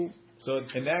machru. So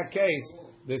in that case,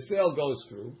 the sale goes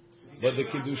through, but the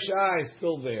Kiddusha is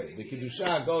still there. The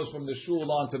Kiddusha goes from the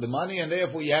shul onto the money, and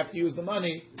therefore you have to use the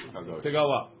money to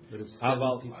go up.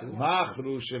 Aval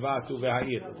machru shivatu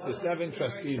ve'ha'ir. If the 7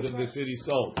 trustees of the city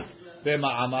sold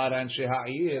b'ma'amar anshe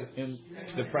ha'ir in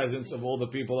the presence of all the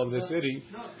people of the city,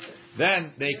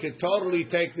 then they could totally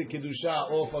take the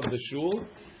Kiddusha off of the shul.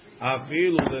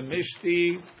 Afilu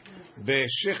lemishti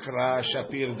be'shichra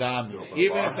shapir dam.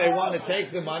 Even if they want to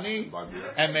take the money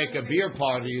and make a beer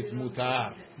party, it's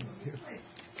mutar.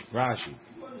 Rashi.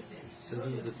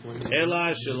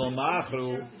 Ela shelo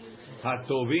machru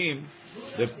hatovim,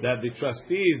 that the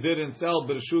trustees didn't sell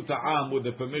b'rshut ha'am with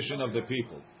the permission of the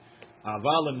people.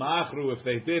 Aval machru, if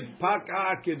they did,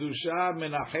 paka kedusha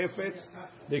min ha'chefetz,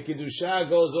 the kedusha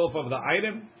goes off of the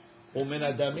item, umin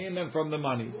adamim, and from the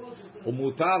money.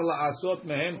 Umutar la'asot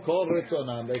mehem kol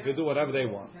ritzonam. They could do whatever they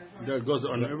want. That goes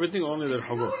on everything, only the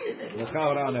chavot.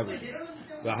 L'chaora on everything.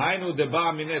 V'hainu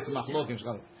deba mineh, it's machlokim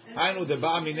shchal. Hainu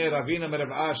deba mineh Ravina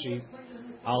merav Ashi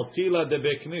al tila de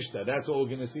beknishta. That's what we're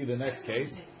going to see the next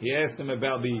case. He asked him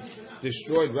about the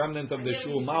destroyed remnant of the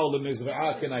shul. Ma'u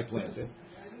lemizra'a, can I plant it?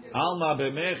 Alma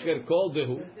b'mecher kol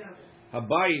dehu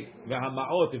habayit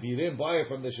v'hama'ot. If you didn't buy it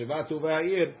from the shivatu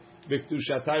v'ha'ir,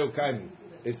 b'ktushatayu kainu.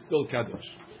 It's still kadosh.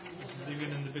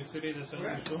 Even in the big city, they're selling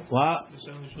the shul? What? They're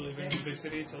selling the shul even in the big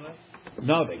city, it's allowed?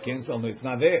 No, they can't sell it. It's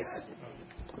not theirs.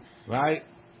 Right?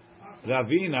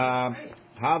 Ravina,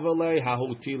 Havale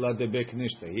Hahutila de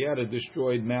Beknishta. He had a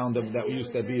destroyed mound that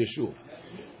used to be a shul.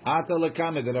 Ata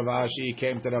lekamed Ravashi, he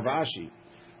came to Ravashi.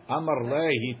 Amar Le,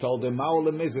 he told him, Ma'u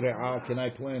lemizre'a, can I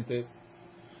plant it?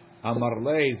 Amar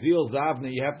Le, Zil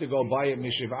Zavni, you have to go buy it,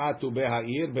 Mishiv'atu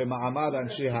beha'ir, b'ma'amad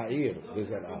anshe ha'ir.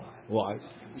 Why?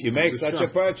 If you make such a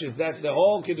purchase, that the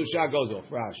whole Kiddusha goes off.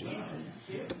 Rashi.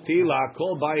 Tila,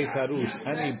 kol bayit harus,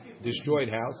 any destroyed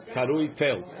house, karui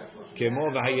tel.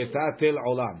 Kemo v'hayeta tel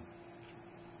olam.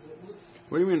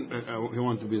 What do you mean he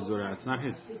wants to be Zorah? It's not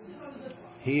his.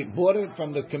 He bought it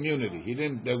from the community. They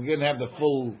didn't have the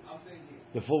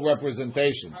full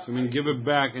representation. So we give it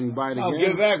back and buy it again.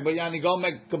 Give it back, but Yani go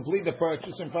complete the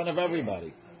purchase in front of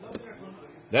everybody.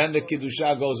 Then the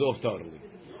kiddusha goes off totally.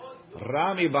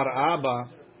 Rami bar Abba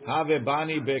have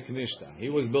bani beknishta. He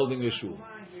was building a shul.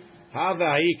 Have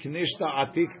hi knishta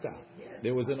atikta.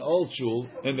 There was an old shul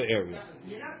in the area.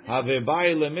 Have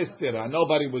bai lemistera.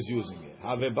 Nobody was using it.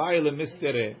 Have bai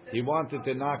lemistere. He wanted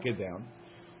to knock it down.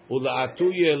 Ula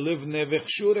atuye livne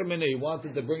vechshure mine. He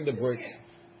wanted to bring the bricks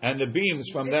and the beams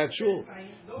from that shul.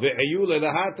 Ve'ayu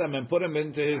lehatam and put them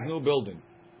into his new building.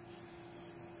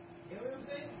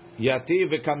 Yati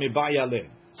v'kamibayale.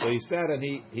 So he said, and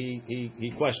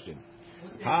he questioned.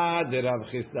 Ha de Rav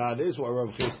Chisda. This is what Rav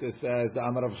Chisda says. The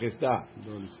Amar Rav Chisda.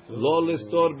 Lo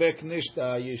listor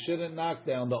beknishta. You shouldn't knock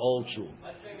down the old shul.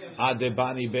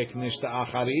 Adebani beknishta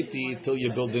achariti till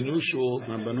you build the new shul.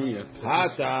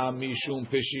 Hata mishum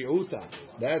pishiuta.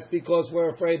 That's because we're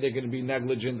afraid they're going to be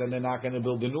negligent and they're not going to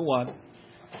build a new one.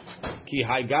 Ki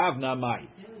haigavna mai.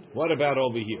 What about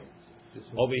over here?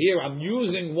 Over here, I'm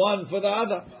using one for the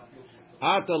other.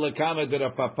 Ata lekame de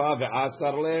Papa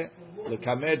ve'asarle,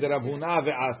 lekame de Ravuna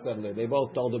ve'asarle. They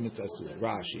both told him it's asur.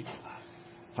 Rashi.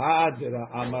 Ha'adira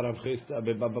amar Rav Chisda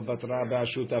beBaba Batra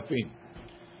be'ashutafin.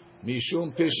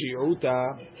 Mishum pishiuta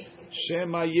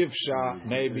shema yifsha.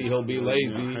 Maybe he'll be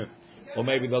lazy, or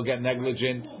maybe they'll get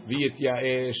negligent. V'yit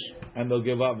yaesh, and they'll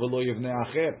give up v'lo yivne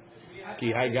acher.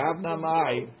 Ki haigavna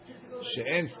mai.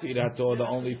 She'en stirato. They're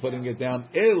only putting it down.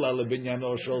 Illa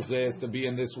lebinyano shel zeh to be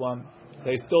in this one.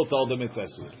 They still told him it's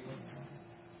asur.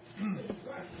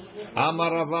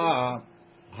 Amarava,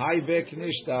 hai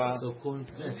beknishta. So according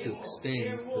to that, to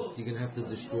expand, but you're going to have to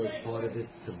destroy part of it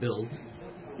to build.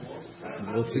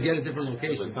 To get a different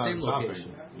location, same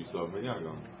location. You still have minyan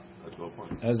going. That's the whole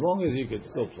point. As long as you could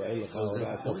still pray,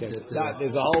 that's okay.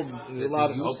 There's a lot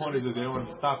of. The whole point is that they don't want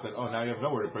to stop that. Oh, now you have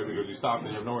nowhere to pray because you stopped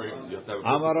and you have nowhere. You have to have.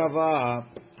 Amarava,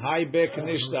 hai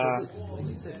beknishta.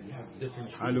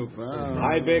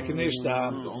 Hai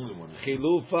beknishta.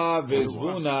 Chilufa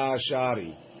vizvuna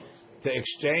shari. To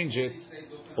exchange it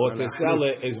or to sell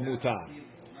it is mutar.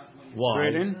 Why?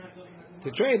 Trade in? To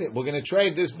trade it. We're going to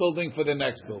trade this building for the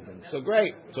next building. So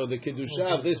great. So the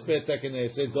kiddusha of this Beit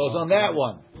HaKnesset goes on that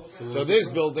one. So this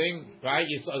building, right,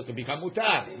 it could become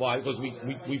mutar. Why? Because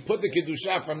we put the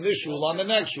kiddusha from this shul on the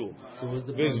next shul.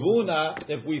 Vizvuna,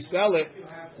 if we sell it,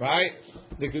 right,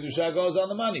 the kiddusha goes on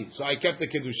the money. So I kept the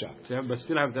kiddusha. But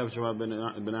still have to have Shabbat ben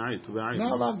A'id to be A'id.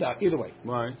 No, love that. Either way.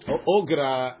 Why?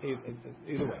 Ogra,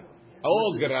 either way.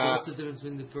 Ogra. What's the difference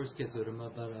between the first case or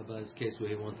Abba's case where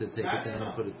he wanted to take it down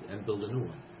and put it and build a new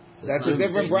one? That's a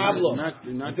different problem.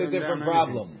 That's a different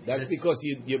problem. That's because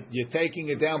you're taking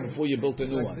it down before you built a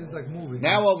new one. This is like moving.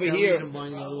 Now over here,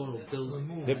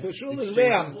 the shul is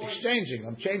there. I'm exchanging.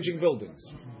 I'm changing buildings.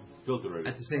 Built already.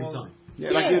 at the same time.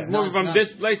 Yeah, like you're moving from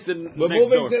this place to the We're next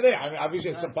moving door. to there. I mean,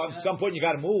 obviously, at some point you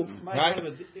got to move, right? have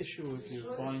an issue with you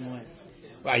buying land.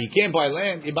 Right, you can't buy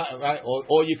land, you buy, right?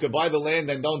 Or you could buy the land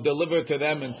and don't deliver it to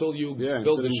them until you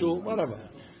build the shul, whatever.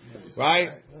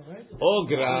 Right?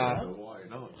 Ogra,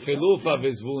 chilufa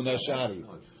vizvuna shari.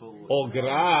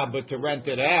 Ogra, but to rent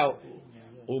it out,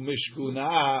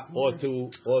 umishkuna, or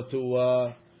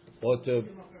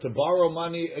to borrow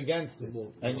money against it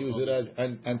and use it as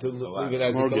and to leave it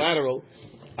as a collateral.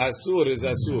 Asur is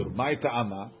asur. My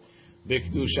ta'ama,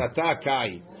 bikdushata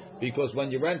kai. Because when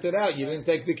you rent it out, you didn't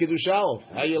take the kiddusha off.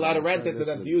 How are you allowed to rent it to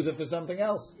them to use it for something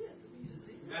else?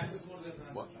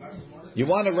 You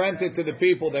want to rent it to the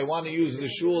people. They want to use the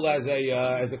shul as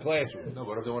a classroom. No,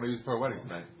 but if they want to use it for a wedding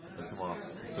tonight or tomorrow,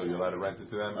 so you're allowed to rent it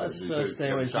to them. Let's stay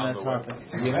away from that topic.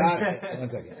 You're not. One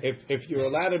second. If you're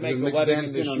allowed to make a wedding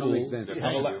in the shul,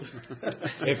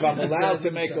 if I'm allowed to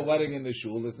make a wedding in the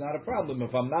shul, it's not a problem.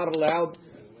 If I'm not allowed,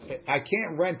 I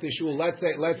can't rent the shul. Let's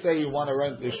say you want to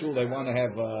rent the shul. They want to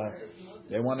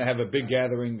have a big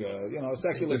gathering, a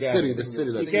secular gathering.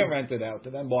 You can't rent it out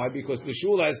to them. Why? Because the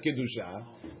shul has kiddusha,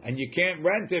 and you can't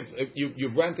rent it if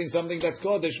you're renting something that's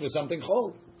kodesh for something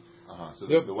chol. So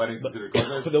the wedding's considered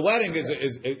kodesh? The wedding is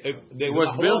there's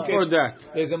was built for that.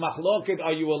 There's a machloket.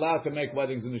 Are you allowed to make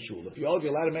weddings in the shul? If you're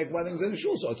allowed to make weddings in the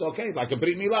shul, so it's okay. It's like a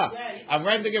brit milah. I'm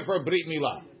renting it for a brit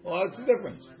milah. Well, that's the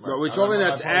difference. But we're talking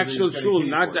that's actual shul,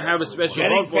 not to have a special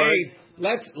hall for it.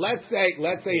 Let's say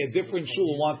a different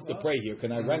shul wants to pray here.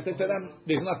 Can I rent it to them?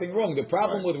 There's nothing wrong. The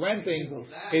problem with renting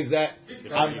is that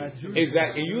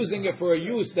you're using it for a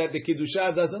use that the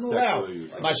kiddusha doesn't allow.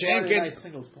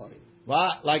 Singles party.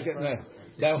 What? Like if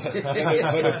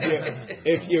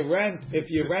you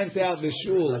rent out the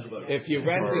shul, if you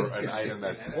rent an item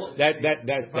that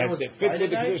fits with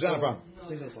the kiddusha, not a problem.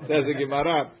 Says the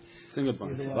Gemara. Single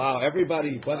point. Wow,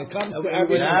 everybody, when it comes to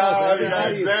everything Now, else,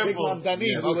 everybody is examples. Big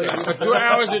Lamdanim. Okay. For 2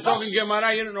 hours you're talking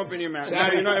Gemara, you don't open your mouth. Now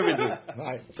you know everything.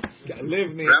 Right.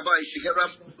 Live me. Rabbi, you should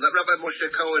let Rabbi Moshe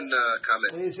Cohen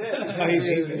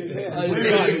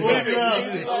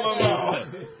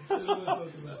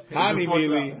Hani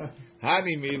comment.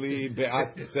 mili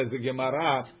be'at, says the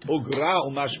Gemara, ugra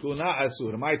umashkuna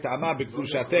asur. My ta'ama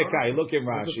b'kedushatekai. Look in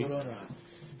Rashi.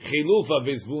 Chilufa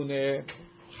v'zvune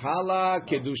hala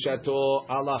kedushato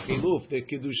ala chiluf. The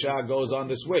kedusha goes on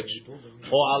the switch,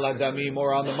 or ala damim,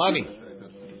 or on the money.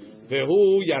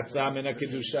 Vehu yatsa min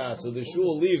kedusha. So the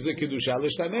shul leaves the kedusha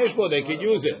l'shtamesh bo. They can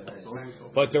use it,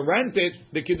 but to rent it,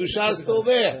 the kedusha is still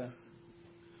there.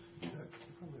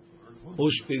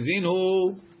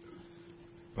 Ushpizinu.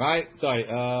 Right? Sorry.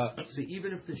 So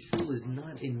even if the shul is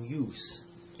not in use,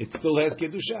 it still has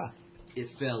kedusha. It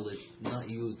fell. It's not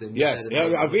used. Yes.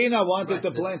 Ravina wanted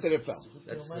to plant it. It fell.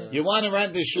 You want to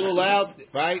rent the shul out,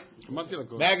 right?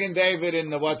 Mag and David and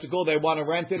what's it called? They want to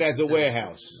rent it as a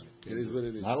warehouse. It is what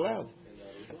it is. Not allowed.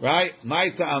 Right? My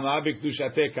ta'ama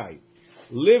b'kedushatekai.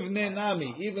 Livne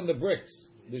nami. Even the bricks.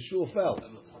 The shul fell.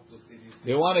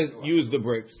 They want to use the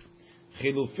bricks.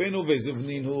 Chilufinu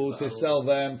v'zivninu, to sell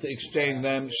them, to exchange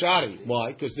them. Shari.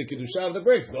 Why? Because the kedusha of the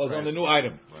bricks goes on the new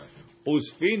item.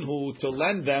 Usfinhu, to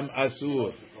lend them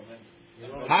asur.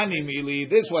 Hani mili.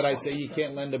 This is what I say. You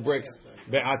can't lend the bricks.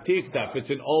 Be'atikta. If it's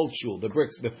an old shul, the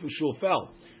bricks, the shul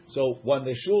fell. So when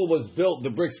the shul was built, the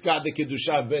bricks got the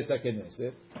kedusha beta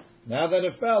keneset. Now that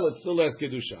it fell, it still has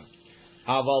kedusha.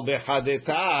 Aval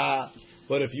behadeta.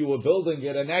 But if you were building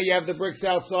it and now you have the bricks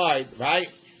outside, right?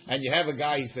 And you have a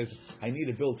guy, he says, I need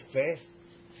to build fast.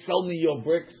 Sell me your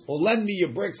bricks or lend me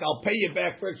your bricks. I'll pay you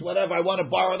back bricks, whatever. I want to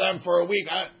borrow them for a week.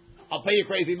 I'll pay you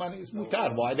crazy money. It's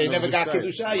mutad. Why? They never got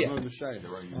kedusha yet.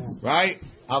 Right?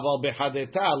 Aval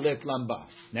behadeta let lamba.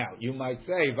 Now, you might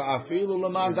say, va'afilu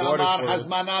leman da'amar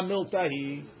hazmana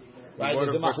miltahi. Right?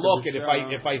 There's a machloket.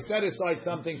 If I set aside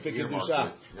something for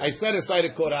kedusha, I set aside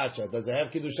a koracha. Does it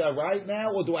have kedusha right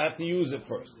now, or do I have to use it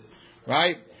first?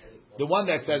 Right? The one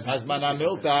that says hazmana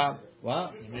milta.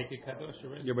 What? You make it kadosh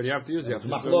already. Yeah, but you have to use it.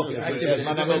 Hani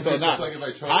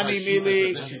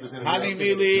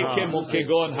mili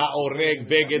kegon haoreg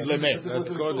beged lemet.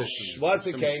 What's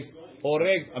the case?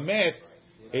 Oreg a met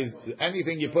is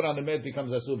anything you put on the met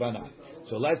becomes asur bana.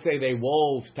 So let's say they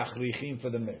wove tachrichim for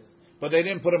the met, but they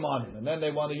didn't put them on it, and then they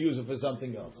want to use it for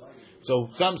something else. So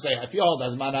some say if you hold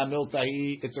hazmana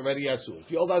miltahi, it's already asur.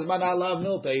 If you hold hazmana lav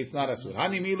miltahi, it's not asur.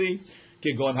 Hani mili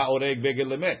kegon haoreg beged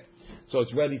lemet. So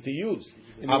it's ready to use.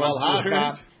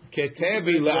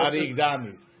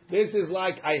 This is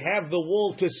like I have the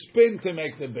wool to spin to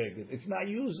make the beged. It's not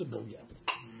usable yet.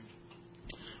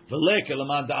 So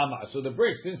the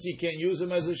bricks, since you can't use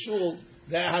them as a shul,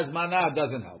 that hazmana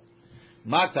doesn't help.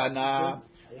 Matana.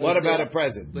 What about a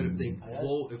present? But if the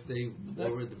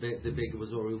beged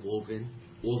was already woven,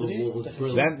 or the wall was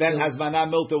drilled, then hazmana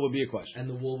milta would be a question. And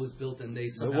the wall was built, and they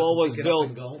the wall was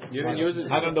built. You didn't use it.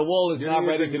 The wall is not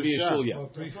ready to be a shul yet.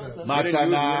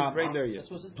 Matana,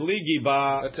 pligi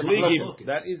ba, pligi.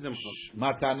 That is the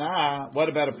matana. What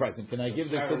about a present? Can we give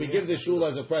the shul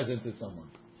as a present to someone?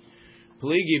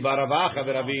 Pligi ba Ravacha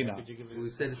v'Ravina.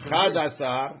 Chad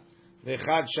asar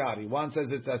v'chad shari. One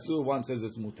says it's asur, one says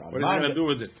it's mutar. What are you going to do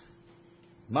with it?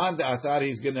 Man de asar,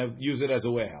 he's going to use it as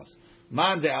a warehouse.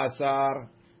 Man de asar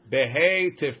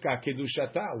behei tifka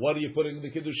kedushata. What are you putting the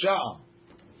kedusha on?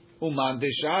 Uman de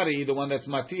shari, the one that's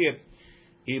matir.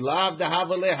 Ilav de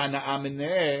havale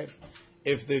hana'aminer.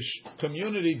 If the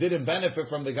community didn't benefit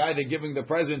from the guy they're giving the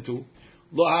present to,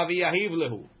 lo havi yahiv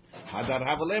lehu. Hadar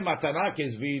havale matanak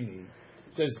is vini.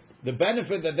 Says the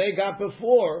benefit that they got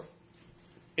before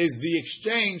is the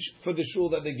exchange for the shul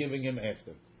that they're giving him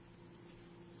after.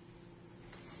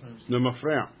 The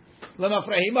mafreya.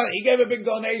 He gave a big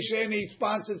donation. He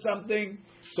sponsored something,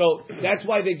 so that's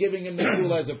why they're giving him the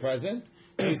shul as a present.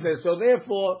 And he says, so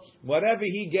therefore, whatever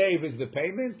he gave is the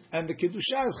payment, and the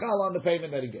kedusha is chal on the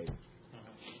payment that he gave.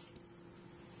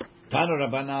 Tanu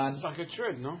Rabbanan. It's like a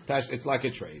trade, no? It's like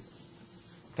a trade.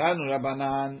 Tanu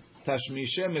Rabbanan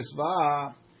tashmishe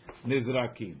mitzvah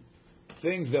nizrakim.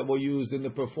 Things that were used in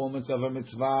the performance of a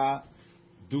mitzvah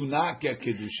do not get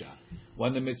kedusha.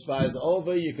 When the mitzvah is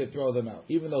over, you could throw them out.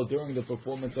 Even though during the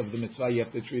performance of the mitzvah, you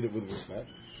have to treat it with respect.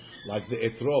 Like the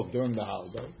etrog during the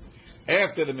holiday.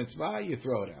 After the mitzvah, you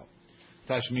throw it out.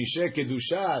 Tashmishe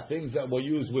kedusha, things that were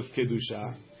used with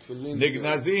kedusha.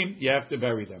 Nignazim, you have to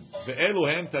bury them.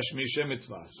 Ve'eluhem tashmishe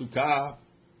mitzvah. Sukkah,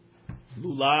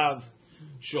 lulav,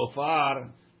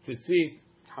 shofar, tzitzit.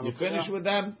 You finish with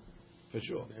them? For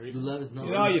sure. Lulav is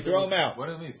not you throw them out. What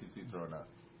do you mean tzitzit thrown out?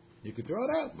 You could throw it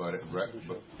out. But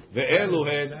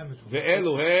Ve'eluhen.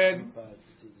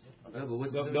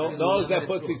 Those Those that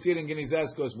put tzitzit in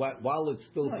ginizas, because while it's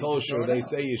still kosher, they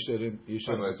say you shouldn't. You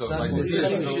shouldn't. So So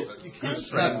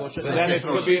then it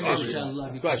could be an issue.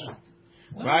 It's a question.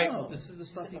 Right? No, this is the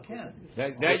stuff you can.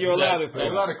 That you're allowed to throw.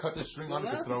 You're allowed to cut the string on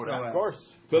it to throw it out. Of course.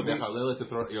 Could be. To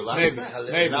throw it. You're allowed Maybe. to.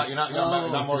 Maybe. You're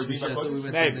not more deep.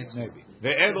 Maybe.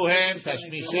 Ve'eluhen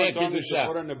tashmishe kedusha.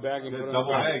 Put it in the bag and put it in the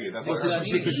Double bag. bag it. That's why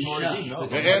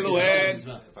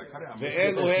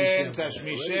Ve'eluhen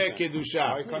tashmishe kedusha.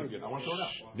 I want to throw it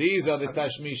out. These are the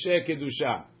tashmishe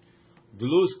kedusha.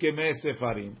 Glus keme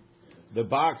sefarim. The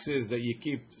boxes that you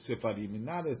keep sefarim in,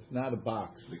 not a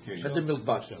box. Not the milk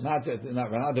box. Not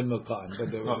the milk carton,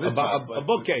 but a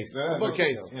bookcase. Yeah, A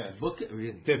bookcase. Yeah.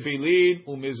 Tefillin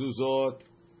umezuzot.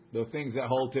 The things that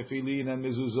hold tefillin and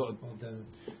mezuzot.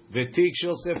 Vetik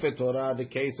shel sefer Torah, the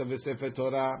case of a sefer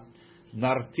Torah.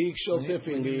 Nartik shel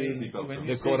tefillin,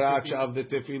 the korach of the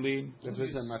tefillin. That's what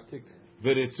it said, martik.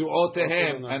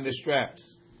 Veritzuotehem, and the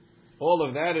straps. All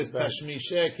of that is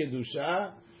tashmishe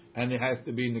kedusha, and it has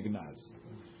to be nignaz.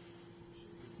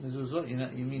 Mezuzot,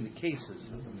 you mean the cases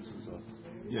of the mezuzot.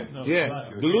 Yeah.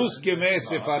 Glus keme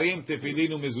sefarim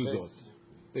tefillin umezuzot.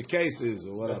 The cases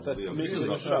or whatever.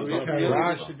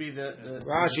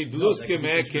 Rashi glus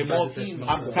keme kemo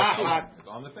amtahat.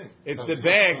 It's the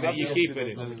bag that you keep it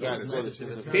in.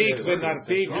 Tik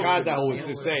v'nartik chadahu. It's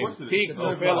the same. Tik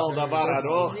nofel al davar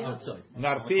aroch.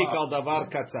 Nartik al davar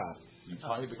katzar.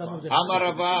 Amar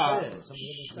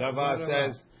Rava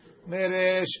says,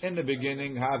 Meresh, in the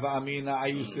beginning, Hava Amina, I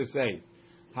used to say,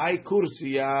 Hi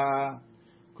Kursiya.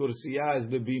 Kursiya is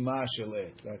the bima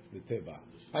shelet. That's the teba.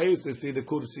 I used to see the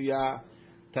Kursiya,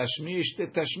 Tashmish te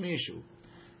Tashmishu.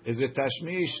 Is a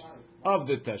Tashmish of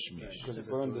the Tashmish.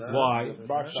 Why?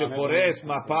 Shepores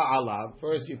mapa alav.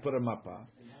 First you put a mapa.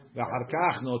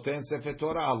 V'harkach noten sefer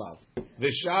Torah alav.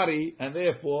 V'shari, and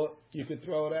therefore you could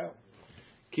throw it out.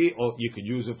 Or you could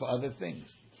use it for other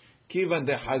things. Kivan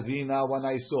de Hazina, when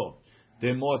I saw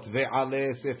Demot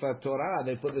ve'ale Sefer Torah,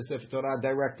 they put the Sefer Torah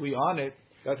directly on it.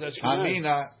 That's Ashkenaz.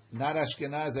 Amina, not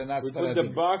Ashkenaz and not We Sfaradim. put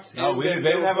the box No, they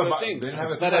didn't have a thing.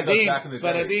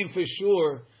 Sfaradim for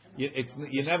sure.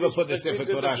 You never put the Sefer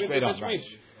Torah straight on. Right?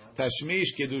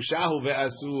 Tashmish kedushahu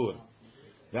ve'asur.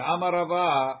 Ve'amar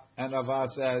Rava, and Rava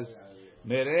says,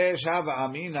 Meresh hava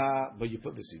amina, but you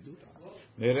put the Sidur on.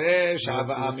 Meresh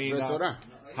hava amina.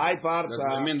 High parsa.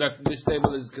 I mean that this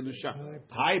table is kedusha.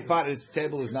 High part. This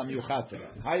table is not miyuchat for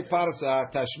that. High parsa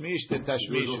tashmish te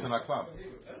tashmish.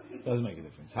 Doesn't make a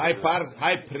difference. High parsa.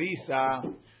 High prisa.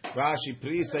 Rashi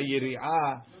prisa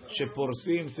yiri'ah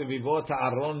sheporsim sevivot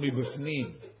ha'aron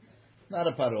mibufnim. Not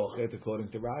a parochet according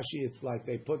to Rashi. It's like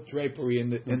they put drapery in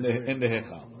the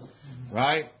hechal,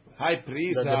 right? High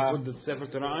prisa. They put the Sefer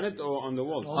Torah on it or on the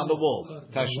walls? On the walls.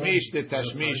 Tashmish te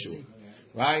tashmishu,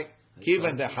 right?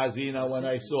 Kivan the Hazina, when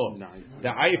I saw the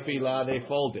Aifila, they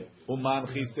fold it.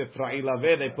 Umanchi Sefra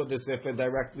Ilave, they put the Sefer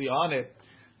directly on it.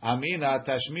 Amina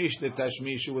Tashmish the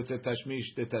Tashmishu, it's a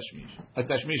Tashmish the Tashmish. A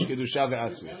Tashmish Kedusha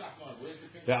ve'asu.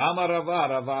 The Amar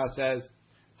Rava says,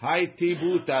 Hai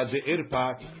Tibuta the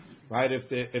Irpak, right? If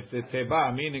the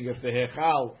Teba, meaning if the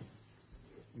Hechal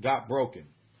got broken.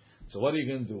 So what are you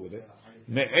going to do with it?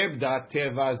 Me'ebda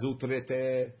Teva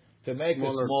Zutrete, to make a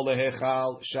smaller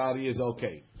Hechal, Shari is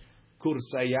okay.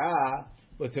 Kursaya,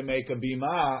 but to make a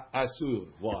bima asur.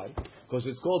 Why? Because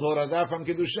it's called horadah from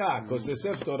kedusha. Because the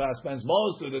Sefer Torah spends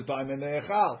most of the time in the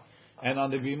echal, and on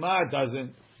the bima it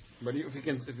doesn't. But if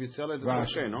you sell it,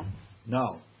 it's okay, no?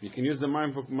 No, you can use the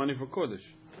money for kodesh.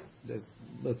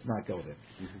 Let's not go there.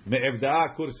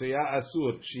 Me'evda kursaya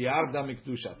asur shiarda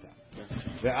mikdushata.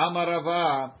 Ve'amar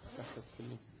Rava.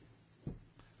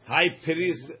 Hai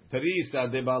perisa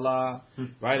debala.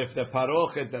 Right, if the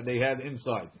parochet that they had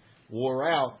inside wore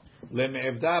out,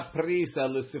 leme'evda prisa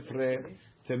l'sifre,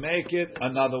 to make it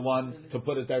another one, to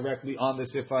put it directly on the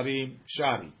sifarim,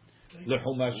 shari.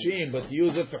 Lehumashim, but to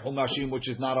use it for humashim, which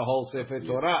is not a whole sefer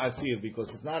Torah, asir,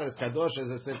 because it's not as kadosh as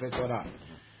a sefer Torah.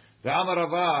 Ve'amar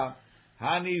Rava,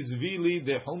 hani zvili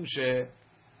de humshe,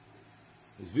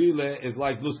 zvile is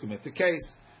like luskum, it's a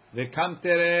case.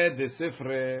 Ve'kamtere de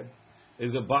sifre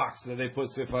is a box that they put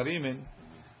sifarim in.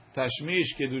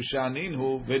 Tashmish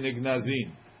kedushaninhu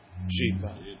v'nignazin.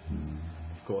 Shita,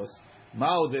 of course.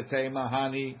 Mao de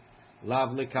teimahani lav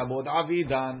lekabod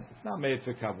avidan. It's not made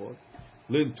for kabod.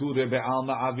 Linture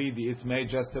be'alma avidi. It's made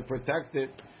just to protect it.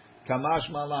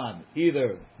 Kamash malan.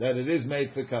 Either that it is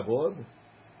made for kabod,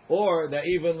 or that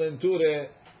even linture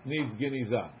needs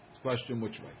geniza. It's a question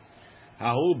which way.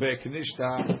 Hahu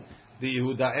be'knishta the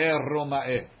Yehudaer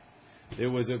Romae.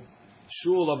 There was a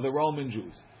shul of the Roman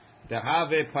Jews.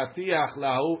 Tehave patiach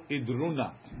lahu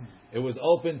idruna. It was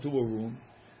open to a room.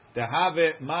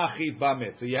 Tehave machit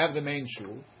bamet. So you have the main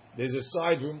shul. There's a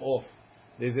side room off.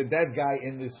 There's a dead guy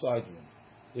in this side room.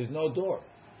 There's no door.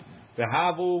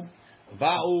 Tehavu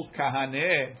ba'u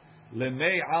kahaneh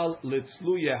leme'al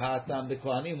litzlu yehatam. The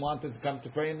Kohanim wanted to come to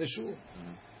pray in the shul.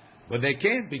 But they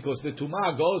can't because the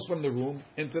tumah goes from the room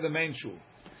into the main shul.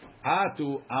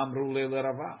 Atu amru le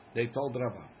Rava. They told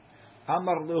Rava.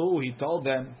 Amar lehu, he told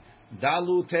them,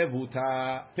 Dalu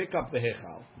tevuta, pick up the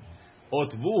hechal.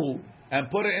 Otvuhu, and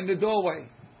put it in the doorway.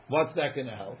 What's that going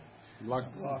to help?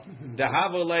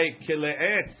 Dehavale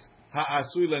kile'etz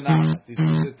ha'asui lenachat. This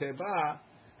is the teva.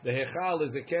 The hechal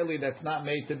is a keli that's not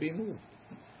made to be moved.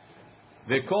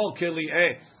 They call keli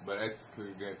etz.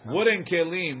 Wooden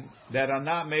kelim that are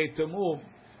not made to move.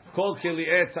 Call keli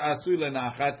etz ha'asui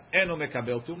lenachat eno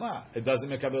mekabel tuma. It doesn't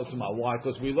mekabel tuma. Why?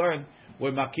 Because we learn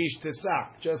we're makish to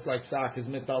sak. Just like sak is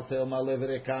metaltel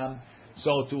maleverekam.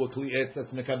 So to a kli etz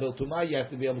that's mekabel tuma, you have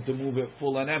to be able to move it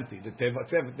full and empty. The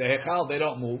hechal they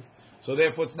don't move. So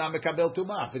therefore, it's not mekabel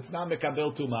tuma. If it's not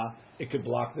mekabel tuma, it could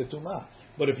block the tuma.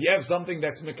 But if you have something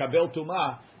that's mekabel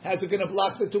tuma, how's it going to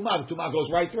block the tuma? The tuma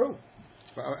goes right through.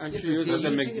 Aren't you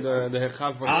using the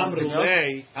hechal for something else?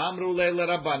 Amrulei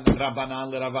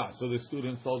Rabbanan leRava. So the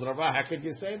students told Rava, how could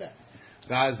you say that?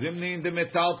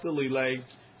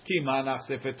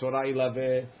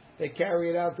 They carry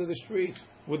it out to the street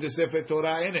with the Sefer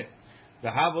Torah in it.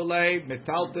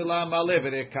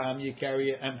 You carry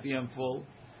it empty and full.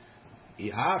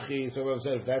 So Rav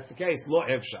said, if that's the case, lo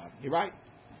efshar. You're right.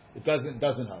 It doesn't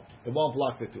help. It won't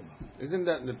block the tumah. Isn't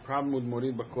that the problem with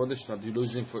Morid Bakodesh that you're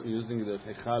using the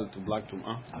hechal to block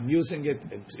tumah? I'm using it.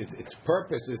 Its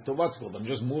purpose is to what's called. I'm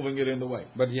just moving it in the way.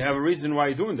 But you have a reason why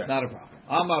you're doing that. Not a problem.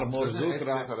 Amar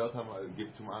Morzutra. Give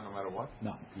tumah no matter what.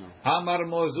 No. Amar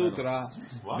Morzutra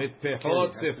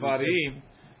mitpechot sefarim.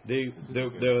 The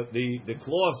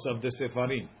cloths of the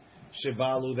sefarim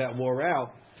shebalu that wore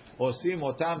out. Osim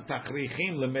otam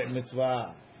tachrichim lemet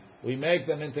mitzvah. We make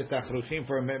them into tachruchim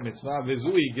for a mitzvah,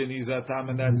 v'zui genizatam,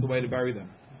 and that's the way to bury them.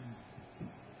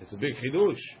 It's a big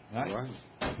chidush, right?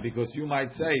 Because you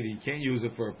might say that you can't use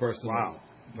it for a personal. Wow.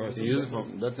 Use it for,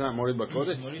 that's not Morid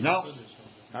Bakodesh? No.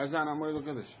 How is that not Morid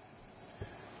Bakodesh?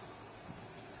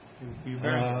 You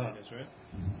bury this, right?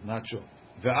 Not sure.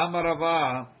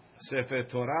 Ve'amarava sefer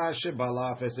Torah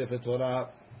shebala, sefer Torah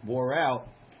wore out,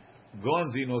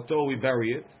 gonzin oto, we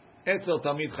bury it. Etzel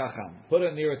Talmid Chacham. Put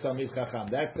it near a Talmid Chacham.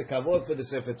 That's the kavod for the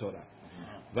Sefer Torah.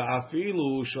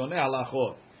 Va'afilu shoneh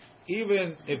halachot.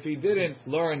 Even if he didn't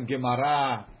learn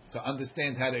Gemara to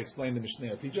understand how to explain the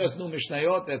Mishnayot, if he just knew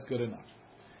Mishnayot, that's good enough.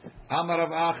 Amar Rav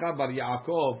Acha bar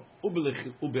Yaakov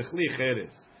ubechli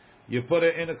cheres. You put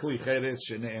it in a kli cheres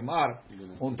sheneemar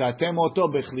untatem oto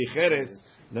bechli cheres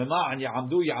lema'an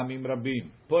ya'amdu ya'amim rabim.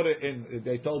 Put it in.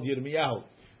 They told Yirmiyahu,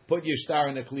 put your star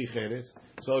in a kli cheres,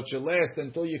 so it should last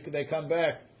until they come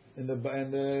back in the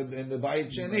Bayit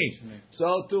Sheni.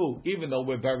 So too, even though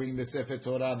we're burying the Sefer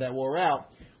Torah that wore out,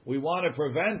 we want to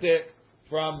prevent it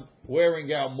from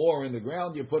wearing out more in the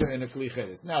ground. You put it in a kli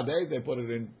cheres. Nowadays they put it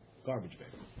in garbage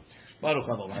bags. Baruch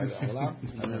Adonai.